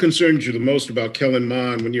 Will, what concerns you the most about Kellen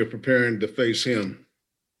Mond when you're preparing to face him?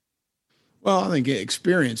 Well, I think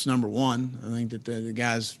experience, number one. I think that the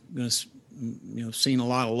guy's going to, seen a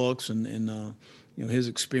lot of looks and his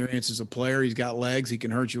experience as a player. He's got legs. He can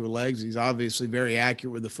hurt you with legs. He's obviously very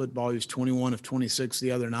accurate with the football. He was 21 of 26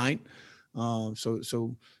 the other night.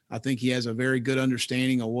 So I think he has a very good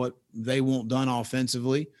understanding of what they want done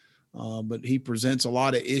offensively. But he presents a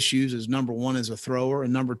lot of issues as number one as a thrower,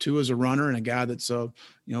 and number two as a runner, and a guy that's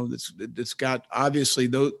that's got obviously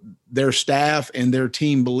their staff and their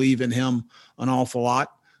team believe in him an awful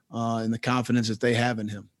lot, and the confidence that they have in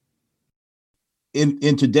him.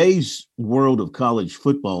 In today's world of college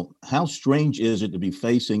football, how strange is it to be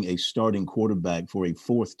facing a starting quarterback for a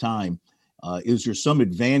fourth time? Is there some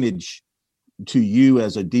advantage to you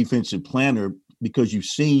as a defensive planner because you've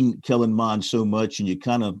seen Kellen Mond so much and you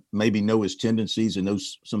kind of maybe know his tendencies and know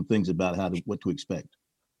some things about what to expect?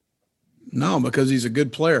 No, because he's a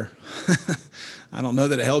good player. I don't know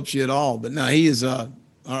that it helps you at all, but no, he is a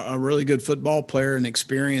really good football player, an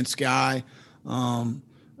experienced guy.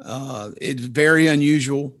 It's very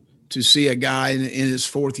unusual to see a guy in his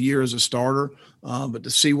fourth year as a starter, but to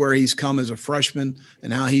see where he's come as a freshman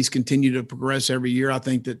and how he's continued to progress every year, I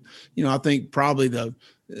think that, I think probably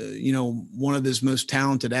one of his most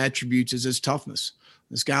talented attributes is his toughness.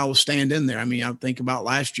 This guy will stand in there. I mean, I think about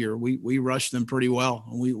last year, we rushed them pretty well.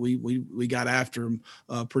 We got after him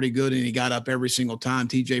pretty good, and he got up every single time.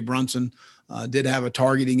 TJ Brunson did have a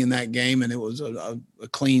targeting in that game, and it was a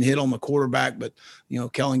clean hit on the quarterback, but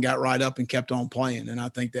Kellen got right up and kept on playing. And I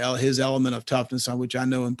think his element of toughness, which I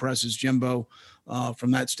know impresses Jimbo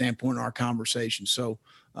from that standpoint in our conversation. So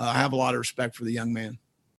I have a lot of respect for the young man.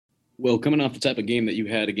 Well, coming off the type of game that you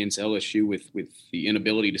had against LSU with the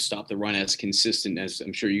inability to stop the run as consistent as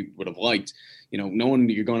I'm sure you would have liked, knowing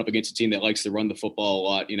you're going up against a team that likes to run the football a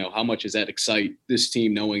lot, how much does that excite this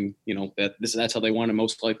team knowing, that that's how they want to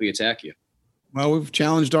most likely attack you? Well, we've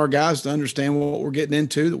challenged our guys to understand what we're getting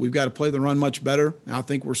into, that we've got to play the run much better. And I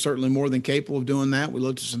think we're certainly more than capable of doing that. We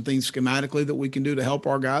looked at some things schematically that we can do to help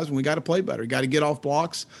our guys, and we got to play better. We got to get off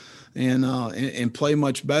blocks and play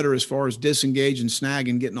much better as far as disengage and snag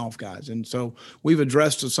and getting off guys. And so we've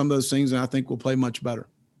addressed some of those things, and I think we'll play much better.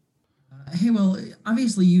 Hey, well,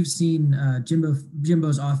 obviously you've seen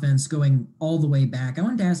Jimbo's offense going all the way back. I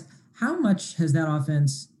wanted to ask, how much has that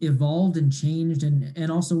offense evolved and changed, and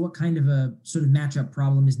also what kind of a sort of matchup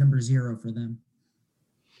problem is number 0 for them?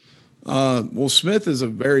 Well, Smith is a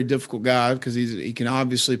very difficult guy because he can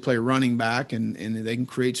obviously play running back, and they can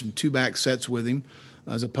create some 2-back sets with him,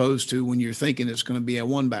 as opposed to when you're thinking it's going to be a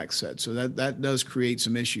 1-back set. So that does create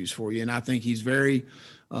some issues for you. And I think he's very,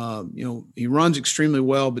 he runs extremely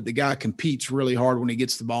well, but the guy competes really hard when he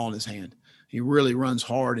gets the ball in his hand. He really runs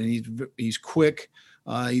hard, and he's quick.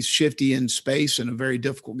 He's shifty in space and a very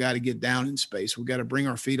difficult guy to get down in space. We've got to bring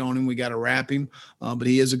our feet on him. We got to wrap him, but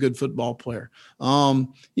he is a good football player.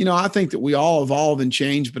 I think that we all evolve and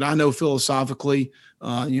change, but I know philosophically,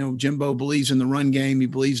 Jimbo believes in the run game. He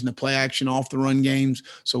believes in the play action off the run games.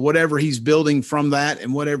 So whatever he's building from that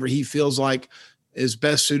and whatever he feels like is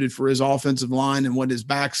best suited for his offensive line and what his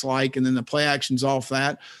back's like, and then the play actions off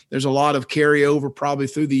that, there's a lot of carryover probably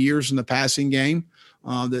through the years in the passing game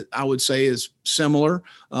that I would say is similar,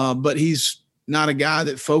 but he's not a guy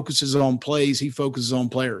that focuses on plays. He focuses on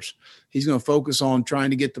players. He's going to focus on trying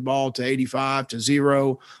to get the ball to 85, to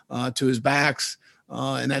 0, to his backs.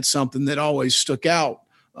 And that's something that always stuck out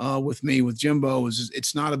with me with Jimbo is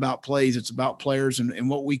it's not about plays. It's about players and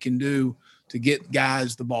what we can do to get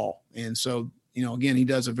guys the ball. And so, again, he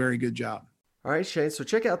does a very good job. All right, Shane, so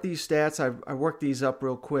check out these stats. I worked these up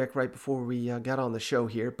real quick right before we got on the show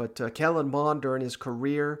here. But Kellen Mond, during his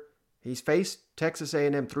career, he's faced Texas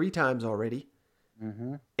A&M 3 times already.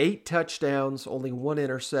 8 touchdowns, only 1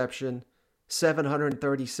 interception,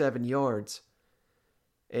 737 yards.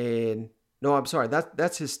 And, no, I'm sorry,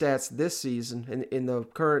 that's his stats this season in the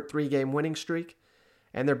current 3-game winning streak.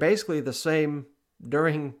 And they're basically the same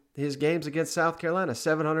during his games against South Carolina.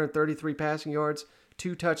 733 passing yards,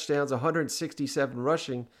 2 touchdowns, 167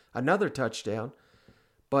 rushing, another touchdown.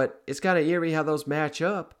 But it's kind of eerie how those match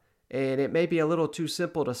up, and it may be a little too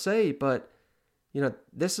simple to say, but,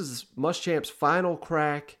 this is Muschamp's final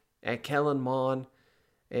crack at Kellen Mond,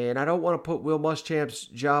 And I don't want to put Will Muschamp's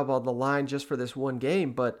job on the line just for this one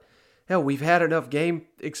game, but hell, we've had enough game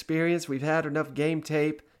experience. We've had enough game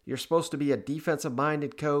tape. You're supposed to be a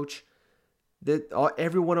defensive-minded coach.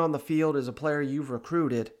 Everyone on the field is a player you've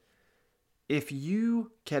recruited. If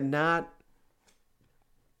you cannot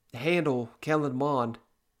handle Kellen Mond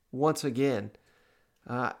once again,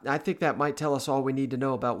 I think that might tell us all we need to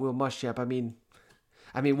know about Will Muschamp. I mean,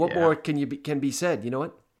 what more can be said? You know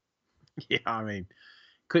what? Yeah, I mean,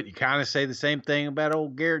 couldn't you kind of say the same thing about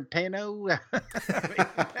old Garantano?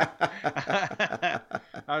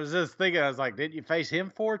 I was just thinking, I was like, didn't you face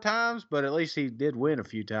him 4 times? But at least he did win a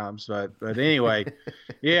few times. But anyway,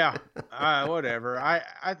 yeah, whatever. I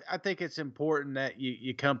think it's important that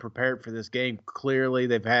you come prepared for this game. Clearly,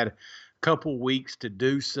 they've had a couple weeks to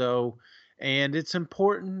do so. And it's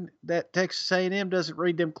important that Texas A&M doesn't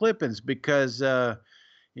read them clippings because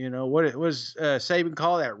what it was Saban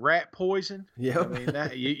called that rat poison. Yeah, I mean,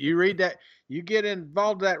 you read that, you get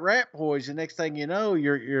involved in that rat poison. Next thing you know,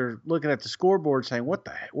 you're looking at the scoreboard saying,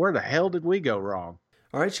 where the hell did we go wrong?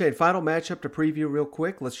 All right, Shane. Final matchup to preview real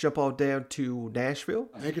quick. Let's jump all down to Nashville.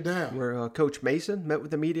 Take it down. Where Coach Mason met with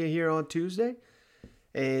the media here on Tuesday,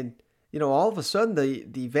 and all of a sudden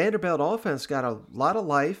the Vanderbilt offense got a lot of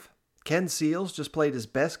life. Ken Seals just played his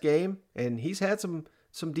best game, and he's had some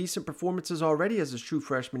decent performances already as a true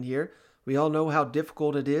freshman here. We all know how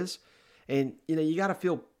difficult it is. And, you got to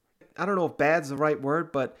feel, I don't know if bad's the right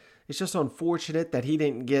word, but it's just unfortunate that he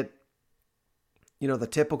didn't get, the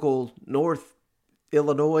typical North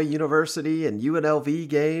Illinois University and UNLV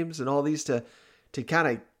games and all these to kind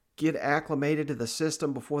of get acclimated to the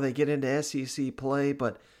system before they get into SEC play.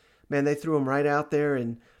 But, man, they threw him right out there,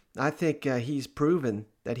 and I think he's proven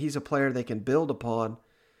that he's a player they can build upon.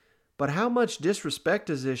 But how much disrespect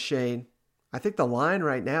is this, Shane? I think the line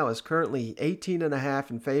right now is currently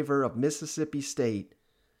 18.5 in favor of Mississippi State.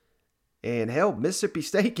 And hell, Mississippi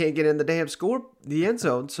State can't get in the end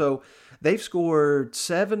zone. So they've scored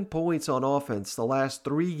 7 points on offense the last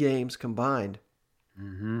 3 games combined.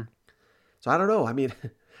 Mm-hmm. So I don't know. I mean,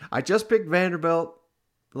 I just picked Vanderbilt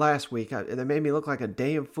last week, and they made me look like a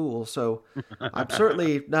damn fool. So I'm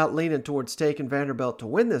certainly not leaning towards taking Vanderbilt to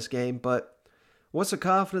win this game, but what's the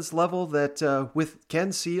confidence level that with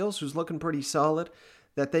Ken Seals, who's looking pretty solid,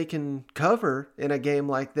 that they can cover in a game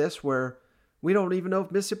like this where we don't even know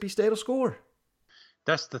if Mississippi State will score?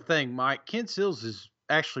 That's the thing, Mike. Ken Seals is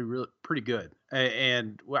actually really pretty good,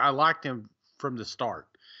 and I liked him from the start.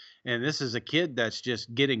 And this is a kid that's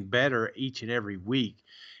just getting better each and every week.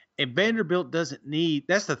 And Vanderbilt doesn't need –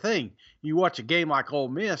 that's the thing. You watch a game like Ole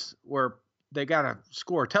Miss where they got to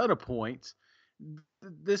score a ton of points.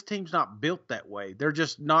 This team's not built that way. They're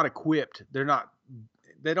just not equipped. They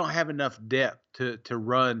don't have enough depth to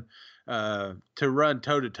run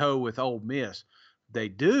toe-to-toe with Ole Miss. They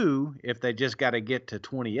do if they just got to get to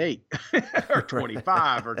 28 or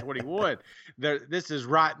 25 or 21. This is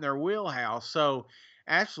right in their wheelhouse. So,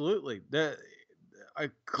 absolutely.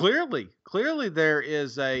 Clearly there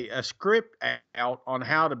is a script out on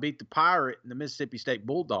how to beat the Pirate and the Mississippi State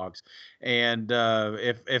Bulldogs. And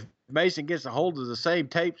if Mason gets a hold of the same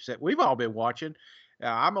tapes that we've all been watching,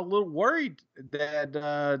 I'm a little worried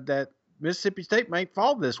that Mississippi State might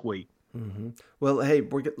fall this week. Mm-hmm. Well, hey,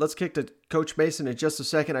 let's kick to Coach Mason in just a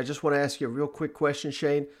second. I just want to ask you a real quick question,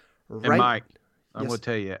 Shane. And Mike, I'm going to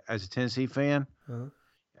tell you, as a Tennessee fan,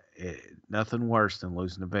 nothing worse than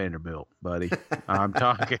losing to Vanderbilt, buddy. I'm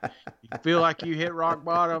talking. You feel like you hit rock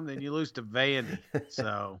bottom, then you lose to Vandy.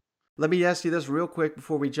 So let me ask you this real quick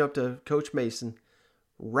before we jump to Coach Mason.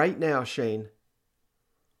 Right now, Shane,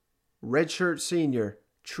 redshirt senior,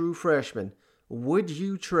 true freshman, would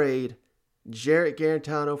you trade Jarrett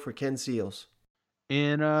Garantano for Ken Seals?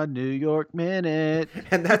 In a New York minute.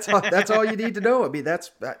 And that's all you need to know. I mean,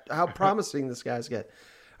 that's how promising this guy's get.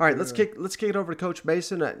 All right, let's kick it over to Coach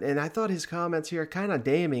Mason. And I thought his comments here kind of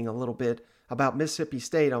damning a little bit about Mississippi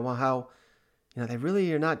State on how they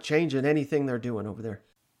really are not changing anything they're doing over there.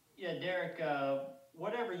 Yeah, Derek,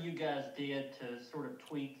 whatever you guys did to sort of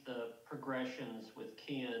tweak the progressions with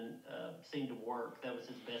Ken seemed to work. That was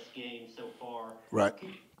his best game so far. Right.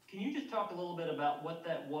 Can you just talk a little bit about what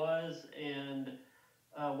that was and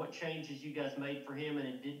what changes you guys made for him?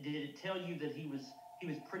 And did it tell you that he was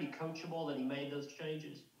pretty coachable, that he made those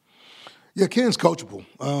changes? Yeah, Ken's coachable.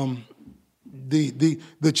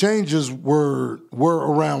 The changes were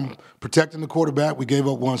around protecting the quarterback. We gave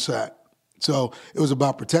up 1 sack. So it was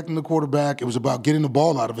about protecting the quarterback. It was about getting the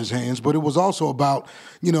ball out of his hands. But it was also about,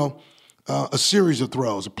 a series of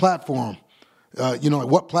throws, a platform.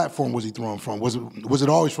 What platform was he throwing from? Was it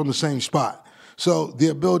always from the same spot? So the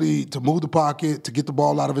ability to move the pocket, to get the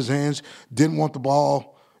ball out of his hands, didn't want the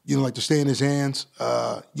ball like to stay in his hands,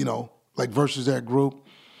 like versus that group,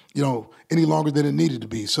 any longer than it needed to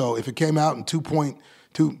be. So if it came out in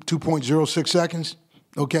 2.06 seconds,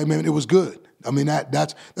 okay, man, it was good. I mean,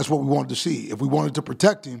 that's what we wanted to see. If we wanted to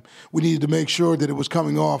protect him, we needed to make sure that it was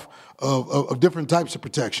coming off of different types of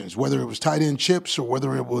protections, whether it was tight end chips or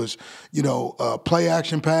whether it was, play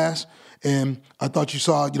action pass. And I thought you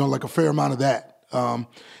saw, like a fair amount of that.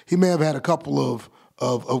 He may have had a couple of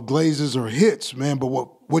glazes or hits, man, but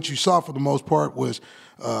what you saw for the most part was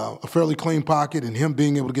a fairly clean pocket and him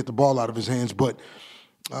being able to get the ball out of his hands. But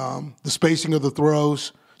the spacing of the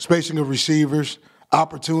throws, spacing of receivers,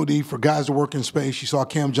 opportunity for guys to work in space. You saw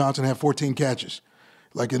Cam Johnson have 14 catches,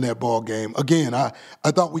 like in that ball game. Again, I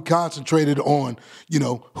thought we concentrated on,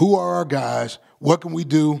 who are our guys, what can we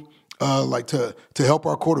do, to help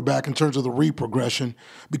our quarterback in terms of the read progression,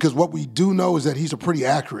 because what we do know is that he's a pretty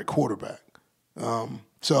accurate quarterback.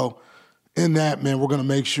 So in that, man, we're going to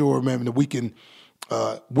make sure, man, that we can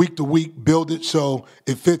week to week build it so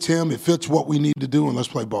it fits him, it fits what we need to do, and let's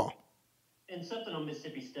play ball. And something on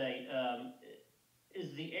Mississippi State.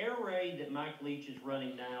 Is the air raid that Mike Leach is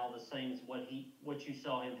running now the same as what you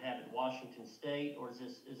saw him have at Washington State, or is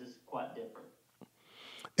this quite different?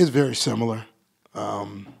 It's very similar. A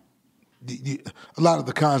lot of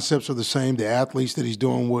the concepts are the same. The athletes that he's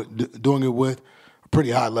doing it with are pretty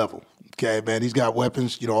high level. Okay, man, he's got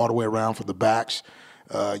weapons, all the way around from the backs,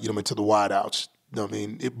 into the wideouts. I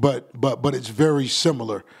mean, but it's very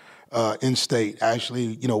similar in state. I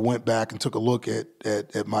actually, went back and took a look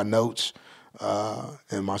at my notes.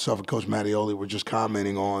 And myself and Coach Mattioli were just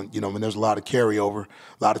commenting on, there's a lot of carryover,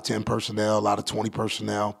 a lot of 10 personnel, a lot of 20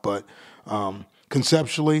 personnel, but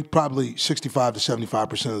conceptually, probably 65 to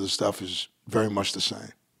 75% of the stuff is very much the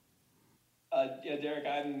same. Derek,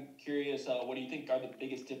 I'm curious, what do you think are the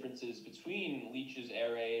biggest differences between Leach's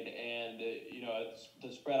air raid and,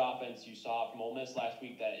 the spread offense you saw from Ole Miss last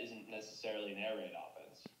week that isn't necessarily an air raid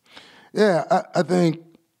offense? Yeah, I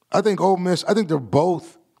think Ole Miss, I think they're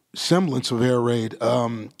both semblance of air raid,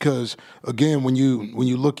 because again, when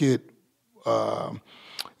you look at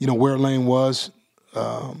where Lane was,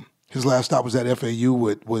 his last stop was at FAU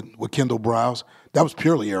with Kendall Browse. That was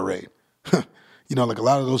purely air raid. Like a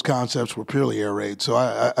lot of those concepts were purely air raid. So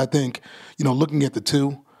I think looking at the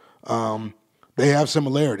two, they have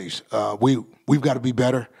similarities. We've got to be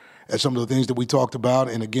better at some of the things that we talked about.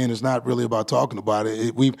 And again, it's not really about talking about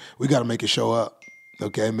it. We got to make it show up.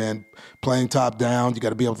 Okay, man, playing top down, you got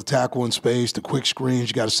to be able to tackle in space, the quick screens,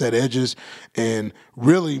 you got to set edges, and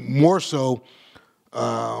really more so,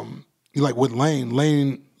 like with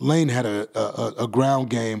Lane had a ground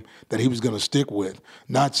game that he was going to stick with.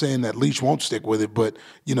 Not saying that Leach won't stick with it, but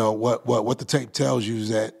what the tape tells you is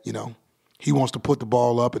that he wants to put the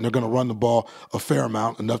ball up, and they're going to run the ball a fair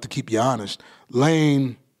amount, enough to keep you honest.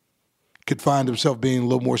 Lane could find himself being a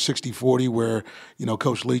little more 60-40 where,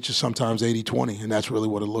 Coach Leach is sometimes 80-20, and that's really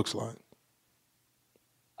what it looks like.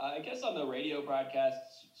 I guess on the radio broadcast,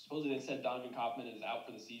 supposedly they said Donovan Kaufman is out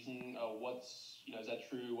for the season. Is that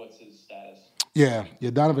true? What's his status? Yeah,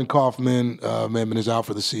 Donovan Kaufman, is out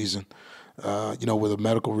for the season, with a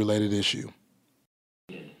medical-related issue.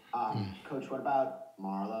 Coach, what about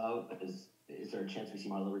Marlowe? Is there a chance we see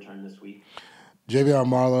Marlowe return this week? Javion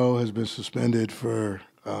Marlowe has been suspended for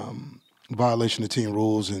violation of team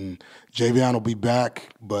rules, and Javion will be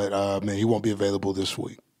back, but he won't be available this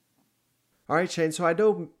week. All right, Shane. So I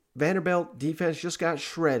know Vanderbilt defense just got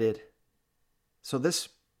shredded. So this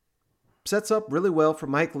sets up really well for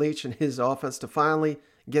Mike Leach and his offense to finally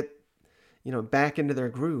get, back into their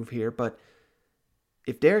groove here. But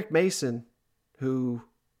if Derek Mason, who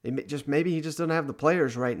maybe he just doesn't have the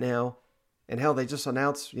players right now, and hell, they just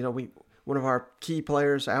announced, one of our key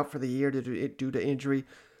players out for the year due to injury.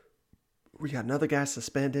 We got another guy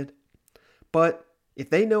suspended. But if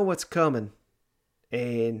they know what's coming,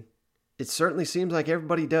 and it certainly seems like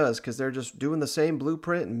everybody does because they're just doing the same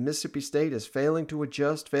blueprint, and Mississippi State is failing to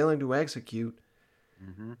adjust, failing to execute.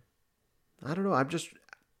 Mm-hmm. I don't know.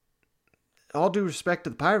 All due respect to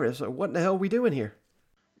the Pirates, what in the hell are we doing here?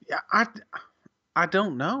 Yeah, I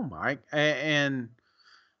don't know, Mike. And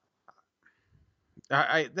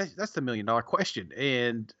that's the $1 million question.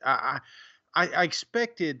 And I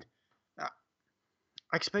expected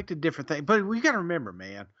different things, but we got to remember,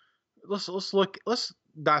 man. Let's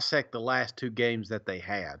dissect the last two games that they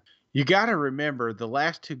had. You got to remember the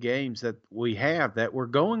last two games that we have that we're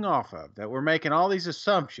going off of, that we're making all these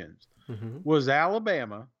assumptions, was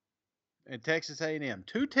Alabama and Texas A&M.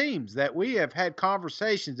 Two teams that we have had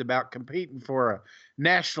conversations about competing for a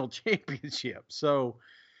national championship. So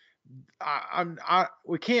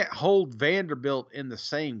we can't hold Vanderbilt in the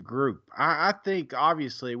same group. I think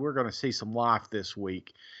obviously we're going to see some life this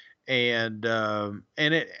week, and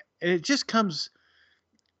it just comes.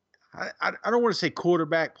 I don't want to say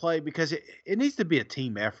quarterback play because it needs to be a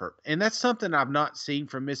team effort, and that's something I've not seen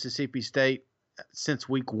from Mississippi State since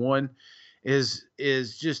week one.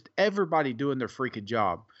 Is just everybody doing their freaking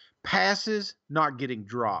job, passes not getting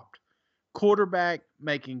dropped, quarterback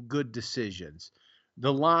making good decisions,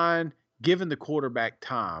 the line giving the quarterback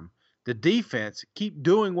time, the defense keep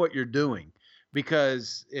doing what you're doing,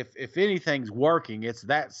 because if anything's working, it's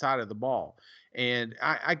that side of the ball. And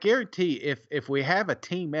I guarantee if we have a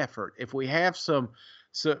team effort, if we have some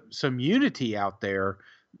unity out there,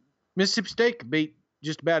 Mississippi State could beat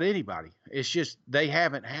just about anybody. It's just they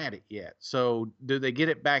haven't had it yet. So do they get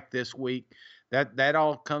it back this week? That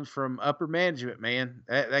all comes from upper management, man.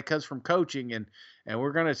 That comes from coaching, and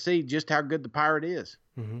we're going to see just how good the Pirate is.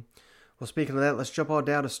 Mm-hmm. Well, speaking of that, let's jump on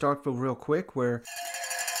down to Starkville real quick, where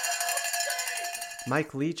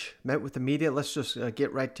Mike Leach met with the media. Let's just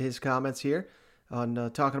get right to his comments here on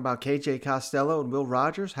talking about KJ Costello and Will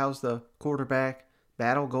Rogers. How's the quarterback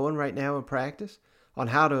battle going right now in practice? On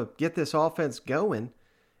how to get this offense going.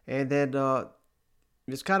 And then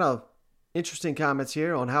it's kind of interesting comments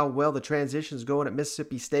here on how well the transition is going at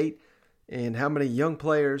Mississippi State and how many young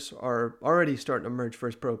players are already starting to emerge for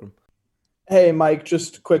his program. Hey, Mike,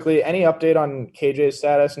 just quickly, any update on KJ's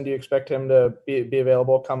status, and do you expect him to be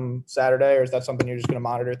available come Saturday, or is that something you're just going to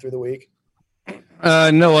monitor through the week?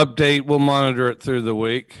 No update. We'll monitor it through the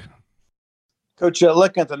week. Coach,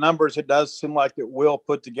 looking at the numbers, it does seem like it will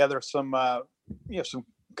put together some some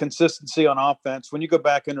consistency on offense. When you go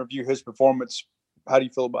back and review his performance, how do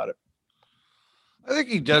you feel about it? I think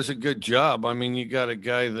he does a good job. I mean, you got a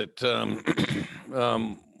guy that,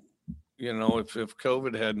 if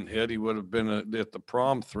COVID hadn't hit, he would have been at the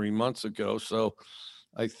prom 3 months ago. So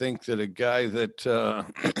I think that a guy that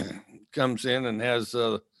comes in and has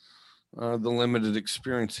the limited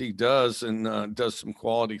experience he does and does some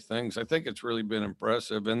quality things, I think it's really been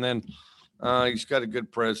impressive. And then he's got a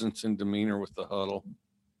good presence and demeanor with the huddle.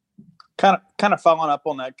 Kind of following up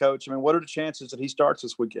on that, Coach. I mean, what are the chances that he starts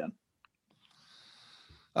this weekend?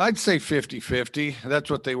 I'd say 50-50. That's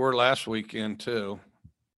what they were last weekend too.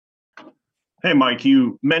 Hey, Mike,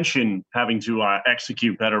 you mentioned having to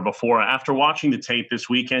execute better before. After watching the tape this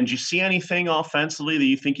weekend, do you see anything offensively that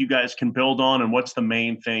you think you guys can build on? And what's the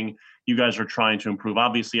main thing you guys are trying to improve?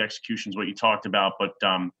 Obviously, execution is what you talked about, but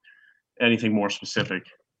anything more specific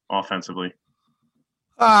offensively?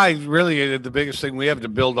 Really, the biggest thing we have to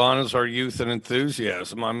build on is our youth and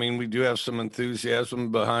enthusiasm. I mean, we do have some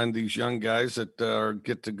enthusiasm behind these young guys that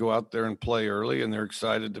get to go out there and play early, and they're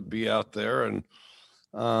excited to be out there. And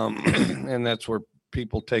and that's where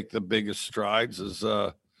people take the biggest strides is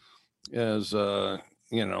when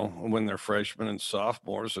they're freshmen and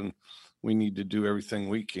sophomores, and we need to do everything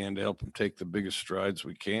we can to help them take the biggest strides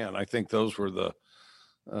we can. I think those were the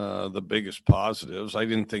biggest positives. I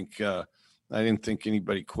didn't think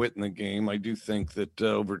anybody quit in the game. I do think that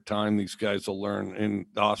over time these guys will learn in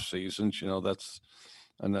off seasons.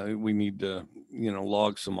 And we need to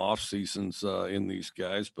log some off seasons in these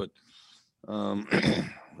guys. But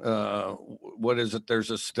what is it?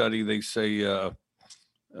 There's a study. They say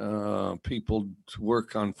people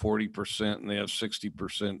work on 40% and they have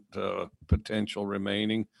 60% potential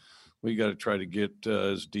remaining. We got to try to get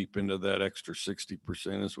as deep into that extra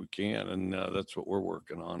 60% as we can, and that's what we're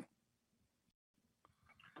working on.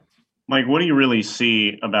 Mike, what do you really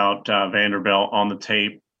see about Vanderbilt on the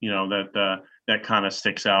tape, that kind of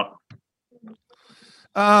sticks out?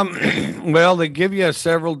 Well, they give you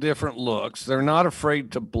several different looks. They're not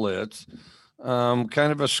afraid to blitz. Kind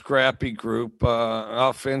of a scrappy group.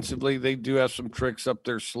 Offensively, they do have some tricks up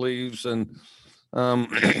their sleeves and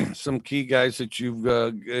some key guys that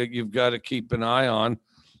you've got to keep an eye on.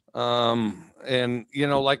 And,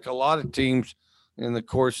 like a lot of teams in the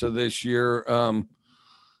course of this year,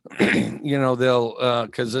 they'll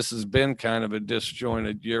because this has been kind of a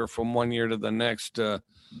disjointed year from one year to the next, or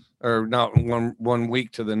not one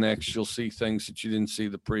week to the next. You'll see things that you didn't see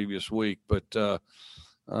the previous week, but we're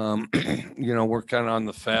kind of on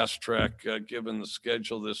the fast track given the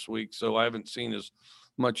schedule this week, so I haven't seen as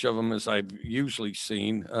much of them as I've usually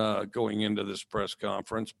seen going into this press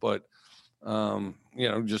conference, but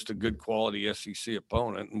just a good quality SEC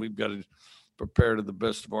opponent, and we've got to prepare to the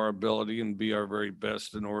best of our ability and be our very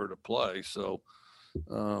best in order to play. So,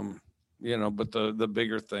 but the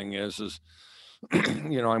bigger thing is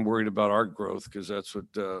I'm worried about our growth because that's what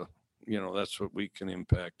we can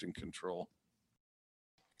impact and control.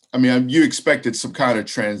 I mean, you expected some kind of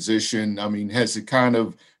transition. I mean, has it kind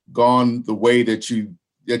of gone the way that you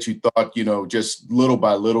thought, just little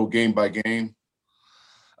by little, game by game?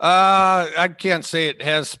 I can't say it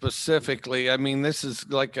has specifically. I mean, this is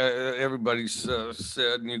like everybody's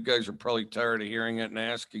said, and you guys are probably tired of hearing it and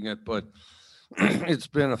asking it, but it's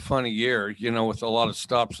been a funny year, with a lot of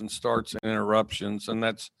stops and starts and interruptions, and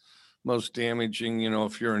that's most damaging,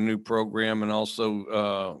 if you're a new program and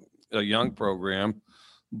also a young program.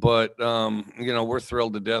 But, we're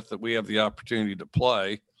thrilled to death that we have the opportunity to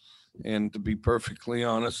play. And to be perfectly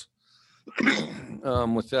honest,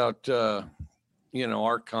 without,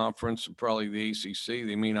 our conference and probably the ACC,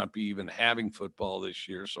 they may not be even having football this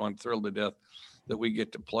year. So I'm thrilled to death that we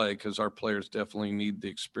get to play, because our players definitely need the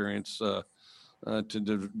experience to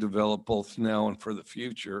develop both now and for the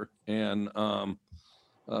future. And so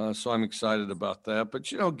I'm excited about that. But,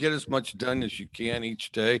 get as much done as you can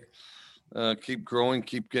each day. Keep growing,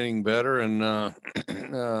 keep getting better. And I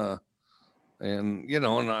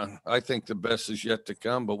think the best is yet to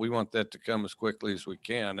come, but we want that to come as quickly as we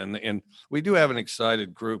can. And we do have an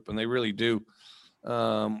excited group, and they really do.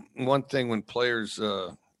 One thing when players,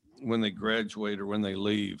 when they graduate or when they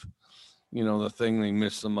leave, the thing they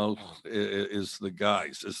miss the most is the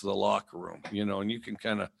guys, is the locker room, and you can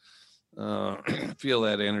kind of feel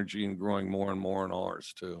that energy and growing more and more in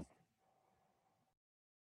ours too.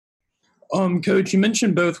 Coach, you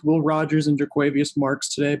mentioned both Will Rogers and Jaquavius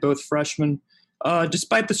Marks today, both freshmen.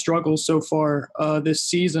 Despite the struggles so far this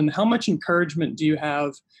season, how much encouragement do you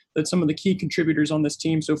have that some of the key contributors on this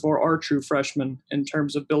team so far are true freshmen in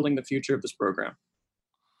terms of building the future of this program?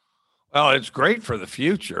 Well, it's great for the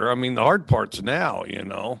future. I mean, the hard part's now,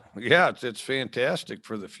 Yeah, it's fantastic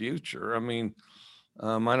for the future. I mean,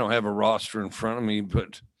 I don't have a roster in front of me,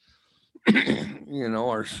 but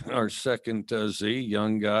our second Z,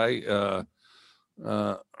 young guy,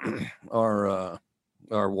 our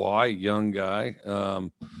Y, young guy,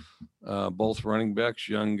 both running backs,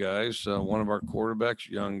 young guys, one of our quarterbacks,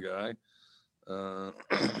 young guy,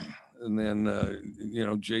 and then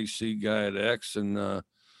JC guy at X, and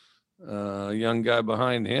young guy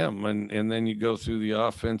behind him, and then you go through the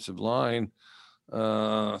offensive line,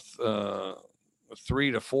 3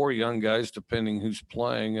 to 4 young guys depending who's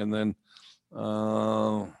playing, and then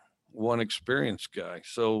one experienced guy.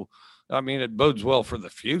 So I mean, it bodes well for the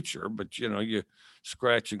future, but you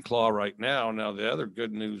scratch and claw right now. Now the other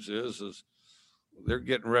good news is they're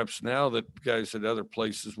getting reps now that guys at other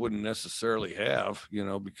places wouldn't necessarily have,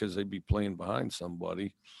 because they'd be playing behind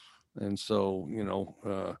somebody. And so,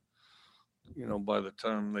 by the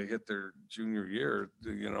time they hit their junior year,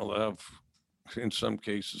 they'll have, in some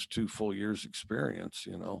cases, 2 full years experience,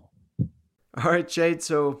 All right, Jade.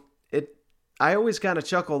 So I always kind of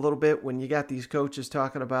chuckle a little bit when you got these coaches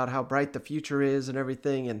talking about how bright the future is and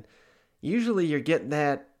everything. And usually you're getting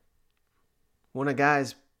that when a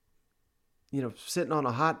guy's, sitting on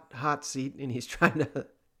a hot seat and he's trying to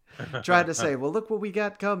say, well, look what we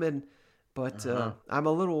got coming. But I'm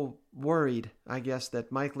a little worried, I guess,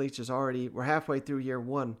 that Mike Leach we're halfway through year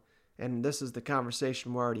 1, and this is the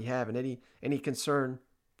conversation we're already having. Any concern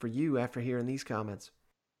for you after hearing these comments?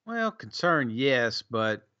 Well, concern, yes,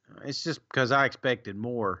 but it's just because I expected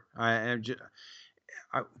more.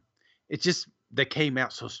 It's just they came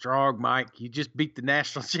out so strong, Mike. You just beat the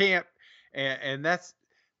national champ, and that's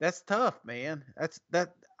tough, man.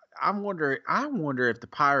 I wonder if the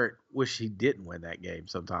Pirate wish he didn't win that game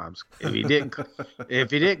sometimes. If he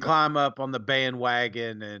didn't climb up on the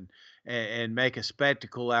bandwagon and make a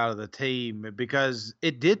spectacle out of the team, because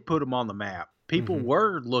it did put them on the map. People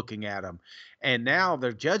were looking at them, and now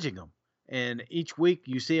they're judging them. And each week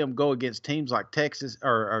you see them go against teams like Texas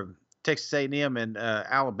or Texas A&M and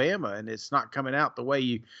Alabama, and it's not coming out the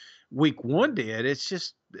way week 1 did. It's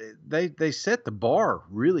just they set the bar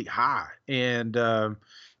really high, and then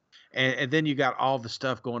you got all the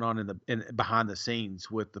stuff going on in behind the scenes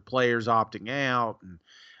with the players opting out and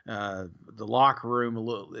the locker room.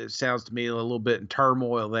 It sounds to me a little bit in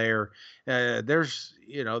turmoil there. There's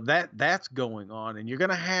that's going on, and you're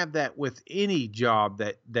going to have that with any job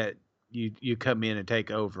that you come in and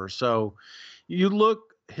take over. So you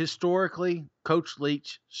look historically, Coach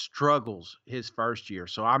Leach struggles his first year.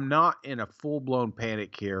 So I'm not in a full-blown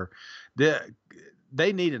panic here.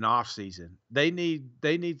 They need an off season. They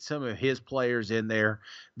need some of his players in there.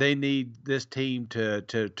 They need this team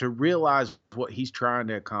to realize what he's trying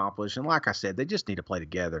to accomplish. And like I said, they just need to play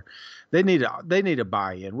together. They need a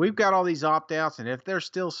buy-in. We've got all these opt-outs, and if there's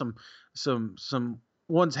still some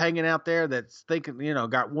ones hanging out there that's thinking,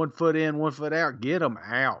 got 1 foot in, 1 foot out, get them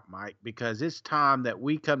out, Mike, because it's time that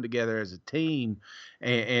we come together as a team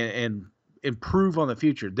and improve on the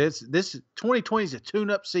future. This 2020 is a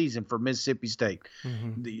tune-up season for Mississippi State.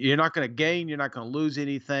 Mm-hmm. You're not going to gain, you're not going to lose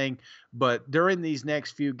anything, but during these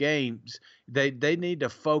next few games, they need to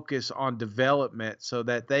focus on development so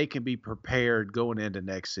that they can be prepared going into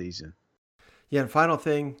next season. Yeah, and final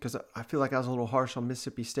thing, because I feel like I was a little harsh on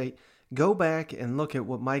Mississippi State, go back and look at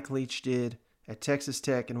what Mike Leach did at Texas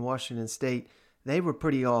Tech and Washington State. They were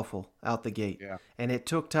pretty awful out the gate. Yeah. And it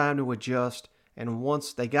took time to adjust. And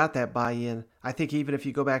once they got that buy-in, I think even if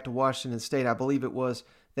you go back to Washington State, I believe it was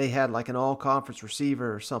they had like an all-conference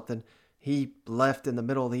receiver or something. He left in the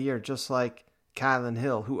middle of the year, just like Kylan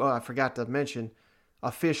Hill, who I forgot to mention,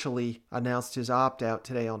 officially announced his opt-out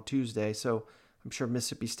today on Tuesday. So I'm sure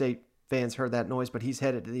Mississippi State fans heard that noise, but he's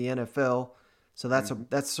headed to the NFL. So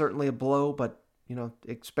that's certainly a blow, but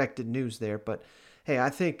expected news there. But hey, I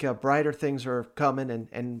think brighter things are coming,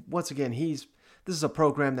 and once again, this is a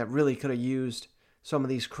program that really could have used some of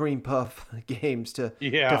these cream puff games to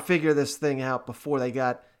figure this thing out before they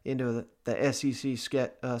got into the SEC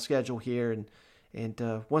schedule here,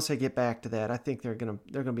 and once they get back to that, I think they're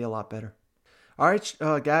gonna be a lot better. All right,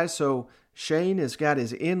 guys. So Shane has got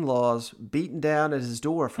his in-laws beaten down at his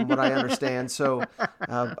door, from what I understand. So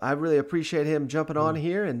I really appreciate him jumping on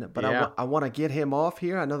here, but I want to get him off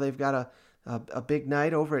here. I know they've got a big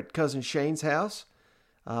night over at Cousin Shane's house.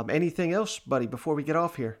 Anything else, buddy, before we get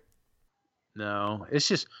off here? No, it's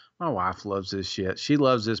just my wife loves this shit. She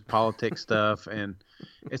loves this politics stuff, and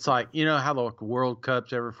it's like, how the World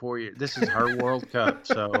Cup's every 4 years. This is her World Cup,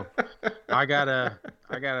 so I gotta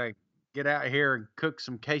get out here and cook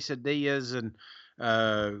some quesadillas and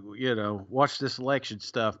watch this election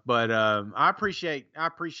stuff. But I appreciate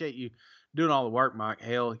you doing all the work, Mike.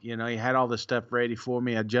 Hell, you had all this stuff ready for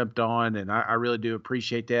me. I jumped on, and I really do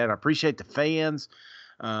appreciate that. I appreciate the fans.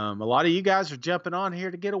 A lot of you guys are jumping on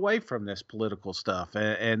here to get away from this political stuff,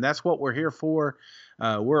 and that's what we're here for.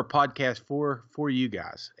 We're a podcast for you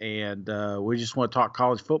guys, and we just want to talk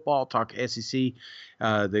college football, talk SEC,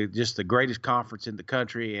 just the greatest conference in the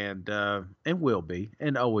country, and will be,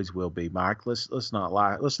 and always will be. Mike, let's not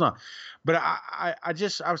lie, let's not. But I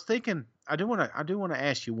was thinking, I do want to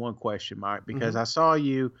ask you one question, Mike, because I saw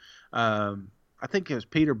you. I think it was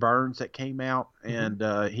Peter Burns that came out, and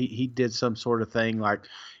he did some sort of thing like,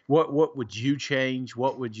 what would you change?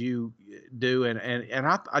 What would you do? And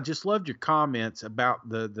I just loved your comments about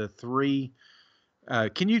the three.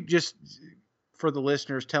 Can you just, for the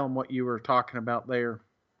listeners, tell them what you were talking about there?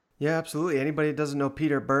 Yeah, absolutely. Anybody that doesn't know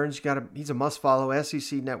Peter Burns, he's a must-follow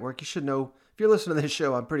SEC network. You should know. If you're listening to this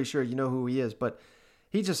show, I'm pretty sure you know who he is. But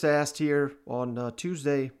he just asked here on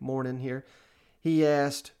Tuesday morning here, he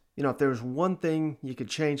asked, if there was one thing you could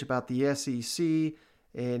change about the SEC,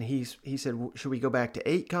 and he said, should we go back to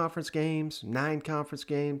 8 conference games, 9 conference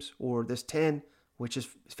games, or this 10, which is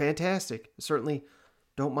fantastic. Certainly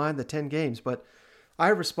don't mind the 10 games. But I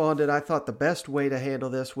responded, I thought the best way to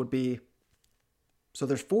handle this would be, so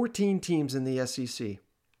there's 14 teams in the SEC.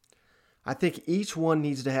 I think each one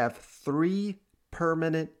needs to have 3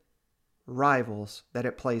 permanent rivals that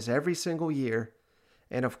it plays every single year.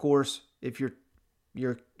 And of course, if you're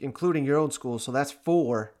including your own school, so that's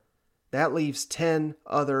 4. That leaves 10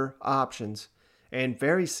 other options. And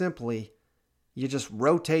very simply, you just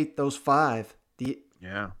rotate those 5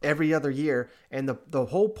 every other year. And the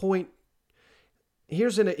whole point,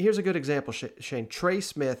 here's a good example, Shane. Trey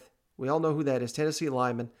Smith, we all know who that is, Tennessee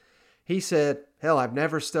lineman. He said, hell, I've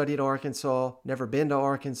never studied Arkansas, never been to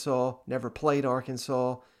Arkansas, never played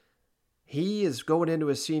Arkansas. He is going into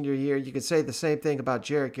his senior year. You could say the same thing about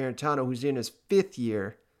Jarrett Garantano, who's in his 5th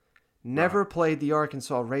year. Never played the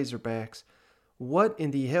Arkansas Razorbacks. What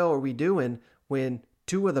in the hell are we doing when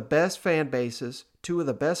 2 of the best fan bases, 2 of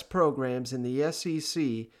the best programs in the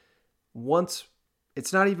SEC,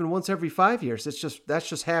 it's not even once every 5 years. That's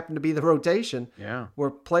just happened to be the rotation. Yeah. Where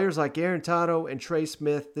players like Garantano and Trey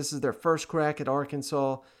Smith, this is their first crack at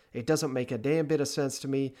Arkansas. It doesn't make a damn bit of sense to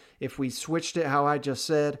me. If we switched it how I just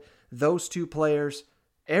said, those 2 players,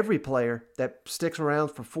 every player that sticks around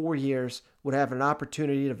for 4 years would have an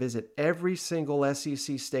opportunity to visit every single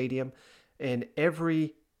SEC stadium, and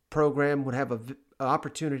every program would have an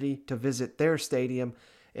opportunity to visit their stadium.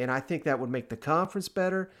 And I think that would make the conference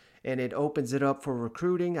better, and it opens it up for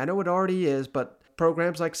recruiting. I know it already is, but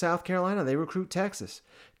programs like South Carolina, they recruit Texas.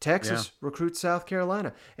 Texas recruits South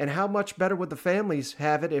Carolina. And how much better would the families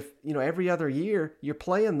have it if, every other year you're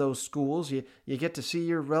playing those schools, you get to see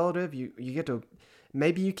your relative, you get to,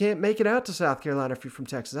 maybe you can't make it out to South Carolina if you're from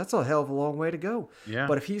Texas. That's a hell of a long way to go. Yeah.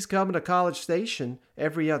 But if he's coming to College Station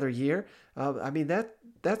every other year,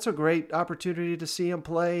 that's a great opportunity to see him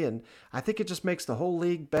play, and I think it just makes the whole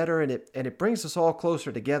league better, and it brings us all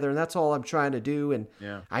closer together, and that's all I'm trying to do. And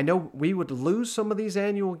I know we would lose some of these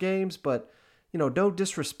annual games, but no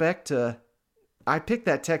disrespect to. I picked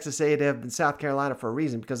that Texas A&M and South Carolina for a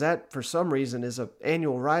reason, because that for some reason is an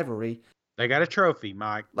annual rivalry. They got a trophy,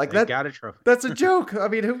 Mike. Like they got a trophy. That's a joke. I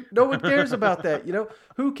mean, no one cares about that.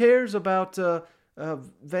 Who cares about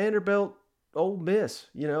Vanderbilt, Ole Miss?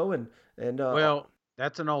 Well,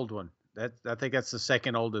 that's an old one. I think that's the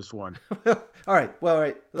second oldest one. All right. Well, all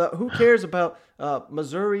right. Who cares about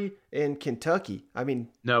Missouri and Kentucky? I mean,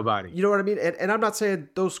 nobody. You know what I mean? And I'm not saying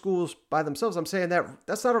those schools by themselves. I'm saying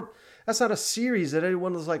that's not a series that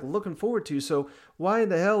anyone is like looking forward to. So why in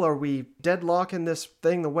the hell are we deadlocking this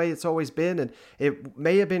thing the way it's always been? And it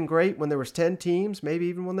may have been great when there was 10 teams, maybe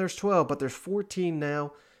even when there's 12, but there's 14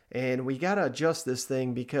 now, and we got to adjust this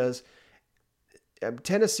thing because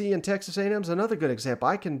Tennessee and Texas A&M is another good example.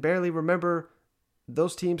 I can barely remember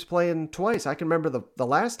those teams playing twice. I can remember the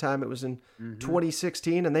last time it was in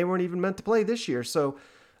 2016, and they weren't even meant to play this year. So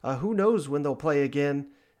who knows when they'll play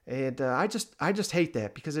again? And I just hate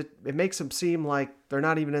that because it makes them seem like they're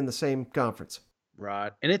not even in the same conference.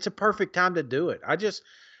 Right, and it's a perfect time to do it.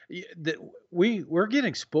 We're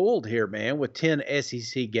getting spoiled here, man, with 10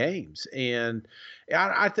 SEC games, and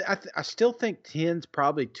I still think 10's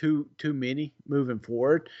probably too many moving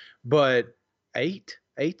forward, but eight's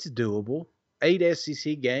doable. 8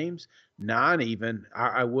 SEC games, 9 even.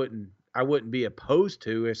 I wouldn't be opposed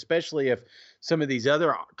to, especially if some of these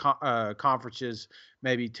other conferences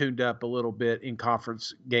maybe tuned up a little bit in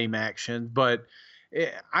conference game action. But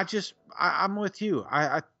I'm with you.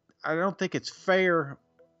 I don't think it's fair.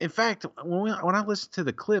 In fact, when I listened to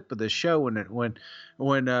the clip of the show when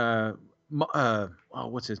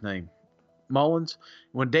what's his name? Mullins,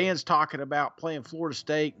 when Dan's talking about playing Florida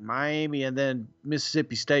State, Miami, and then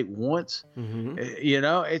Mississippi State once,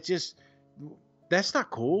 it's just, that's not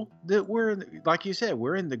cool. That like you said,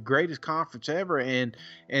 we're in the greatest conference ever, and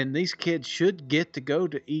these kids should get to go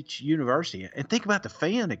to each university. And think about the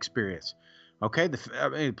fan experience. Okay,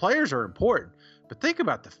 players are important, but think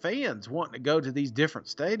about the fans wanting to go to these different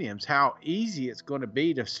stadiums. How easy it's going to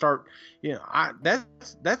be to start.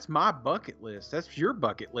 That's my bucket list. That's your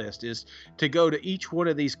bucket list, is to go to each one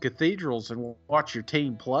of these cathedrals and watch your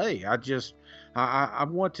team play. I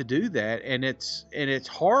want to do that, and it's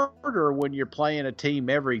harder when you're playing a team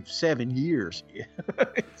every 7 years.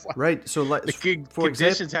 Right. So the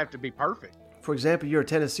conditions have to be perfect. For example, you're a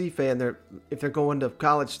Tennessee fan. If they're going to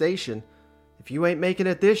College Station, if you ain't making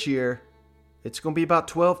it this year, it's going to be about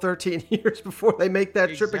 12, 13 years before they make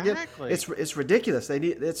that trip again. It's ridiculous.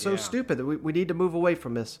 It's so stupid. We need to move away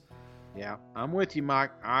from this. Yeah, I'm with you,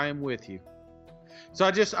 Mike. I am with you. So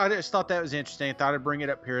I just thought that was interesting. I thought I'd bring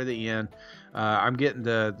it up here at the end. I'm getting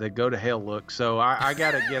the go to hell look, so I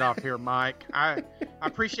got to get off here, Mike. I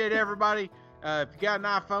appreciate everybody. If you got an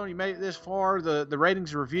iPhone, you made it this far, the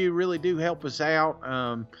ratings and review really do help us out.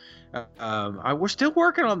 We're still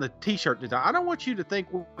working on the T-shirt design. I don't want you to think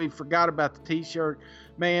we forgot about the T-shirt.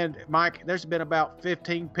 Man, Mike, there's been about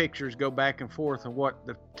 15 pictures go back and forth on what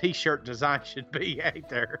the T-shirt design should be, ain't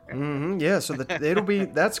there? Yeah, so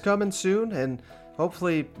that's coming soon, and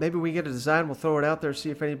hopefully maybe we get a design. We'll throw it out there,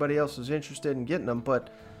 see if anybody else is interested in getting them.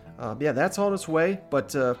 But that's on its way.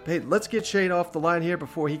 But hey, let's get Shane off the line here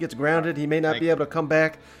before he gets grounded. He may not be able to come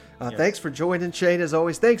back. Yes. Thanks for joining, Shane, as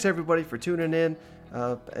always. Thanks, everybody, for tuning in.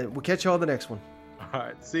 And we'll catch you on the next one. All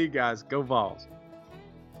right. See you guys. Go Vols.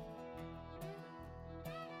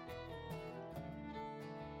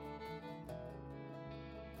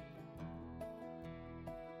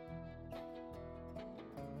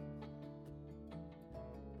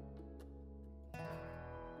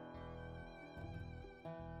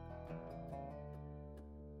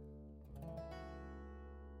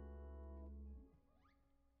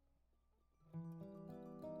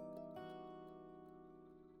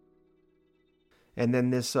 And then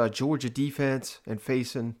this Georgia defense and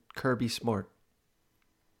facing Kirby Smart.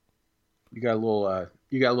 You got a little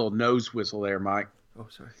nose whistle there, Mike. Oh,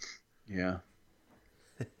 sorry. Yeah.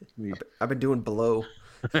 I've been doing below.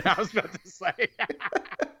 I was about to say.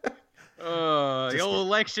 The old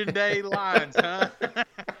election day lines, huh?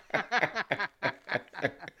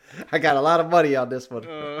 I got a lot of money on this one.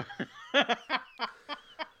 All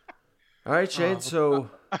right, Shane.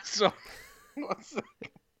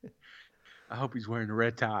 I hope he's wearing a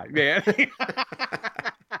red tie, man. Hey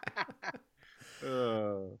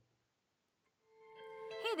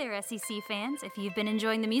there, SEC fans. If you've been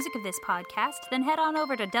enjoying the music of this podcast, then head on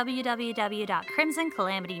over to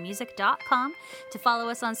www.crimsoncalamitymusic.com to follow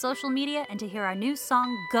us on social media and to hear our new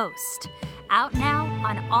song, Ghost. out now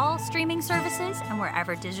on all streaming services and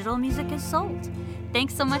wherever digital music is sold.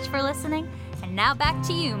 Thanks so much for listening. And now back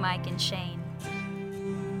to you, Mike and Shane.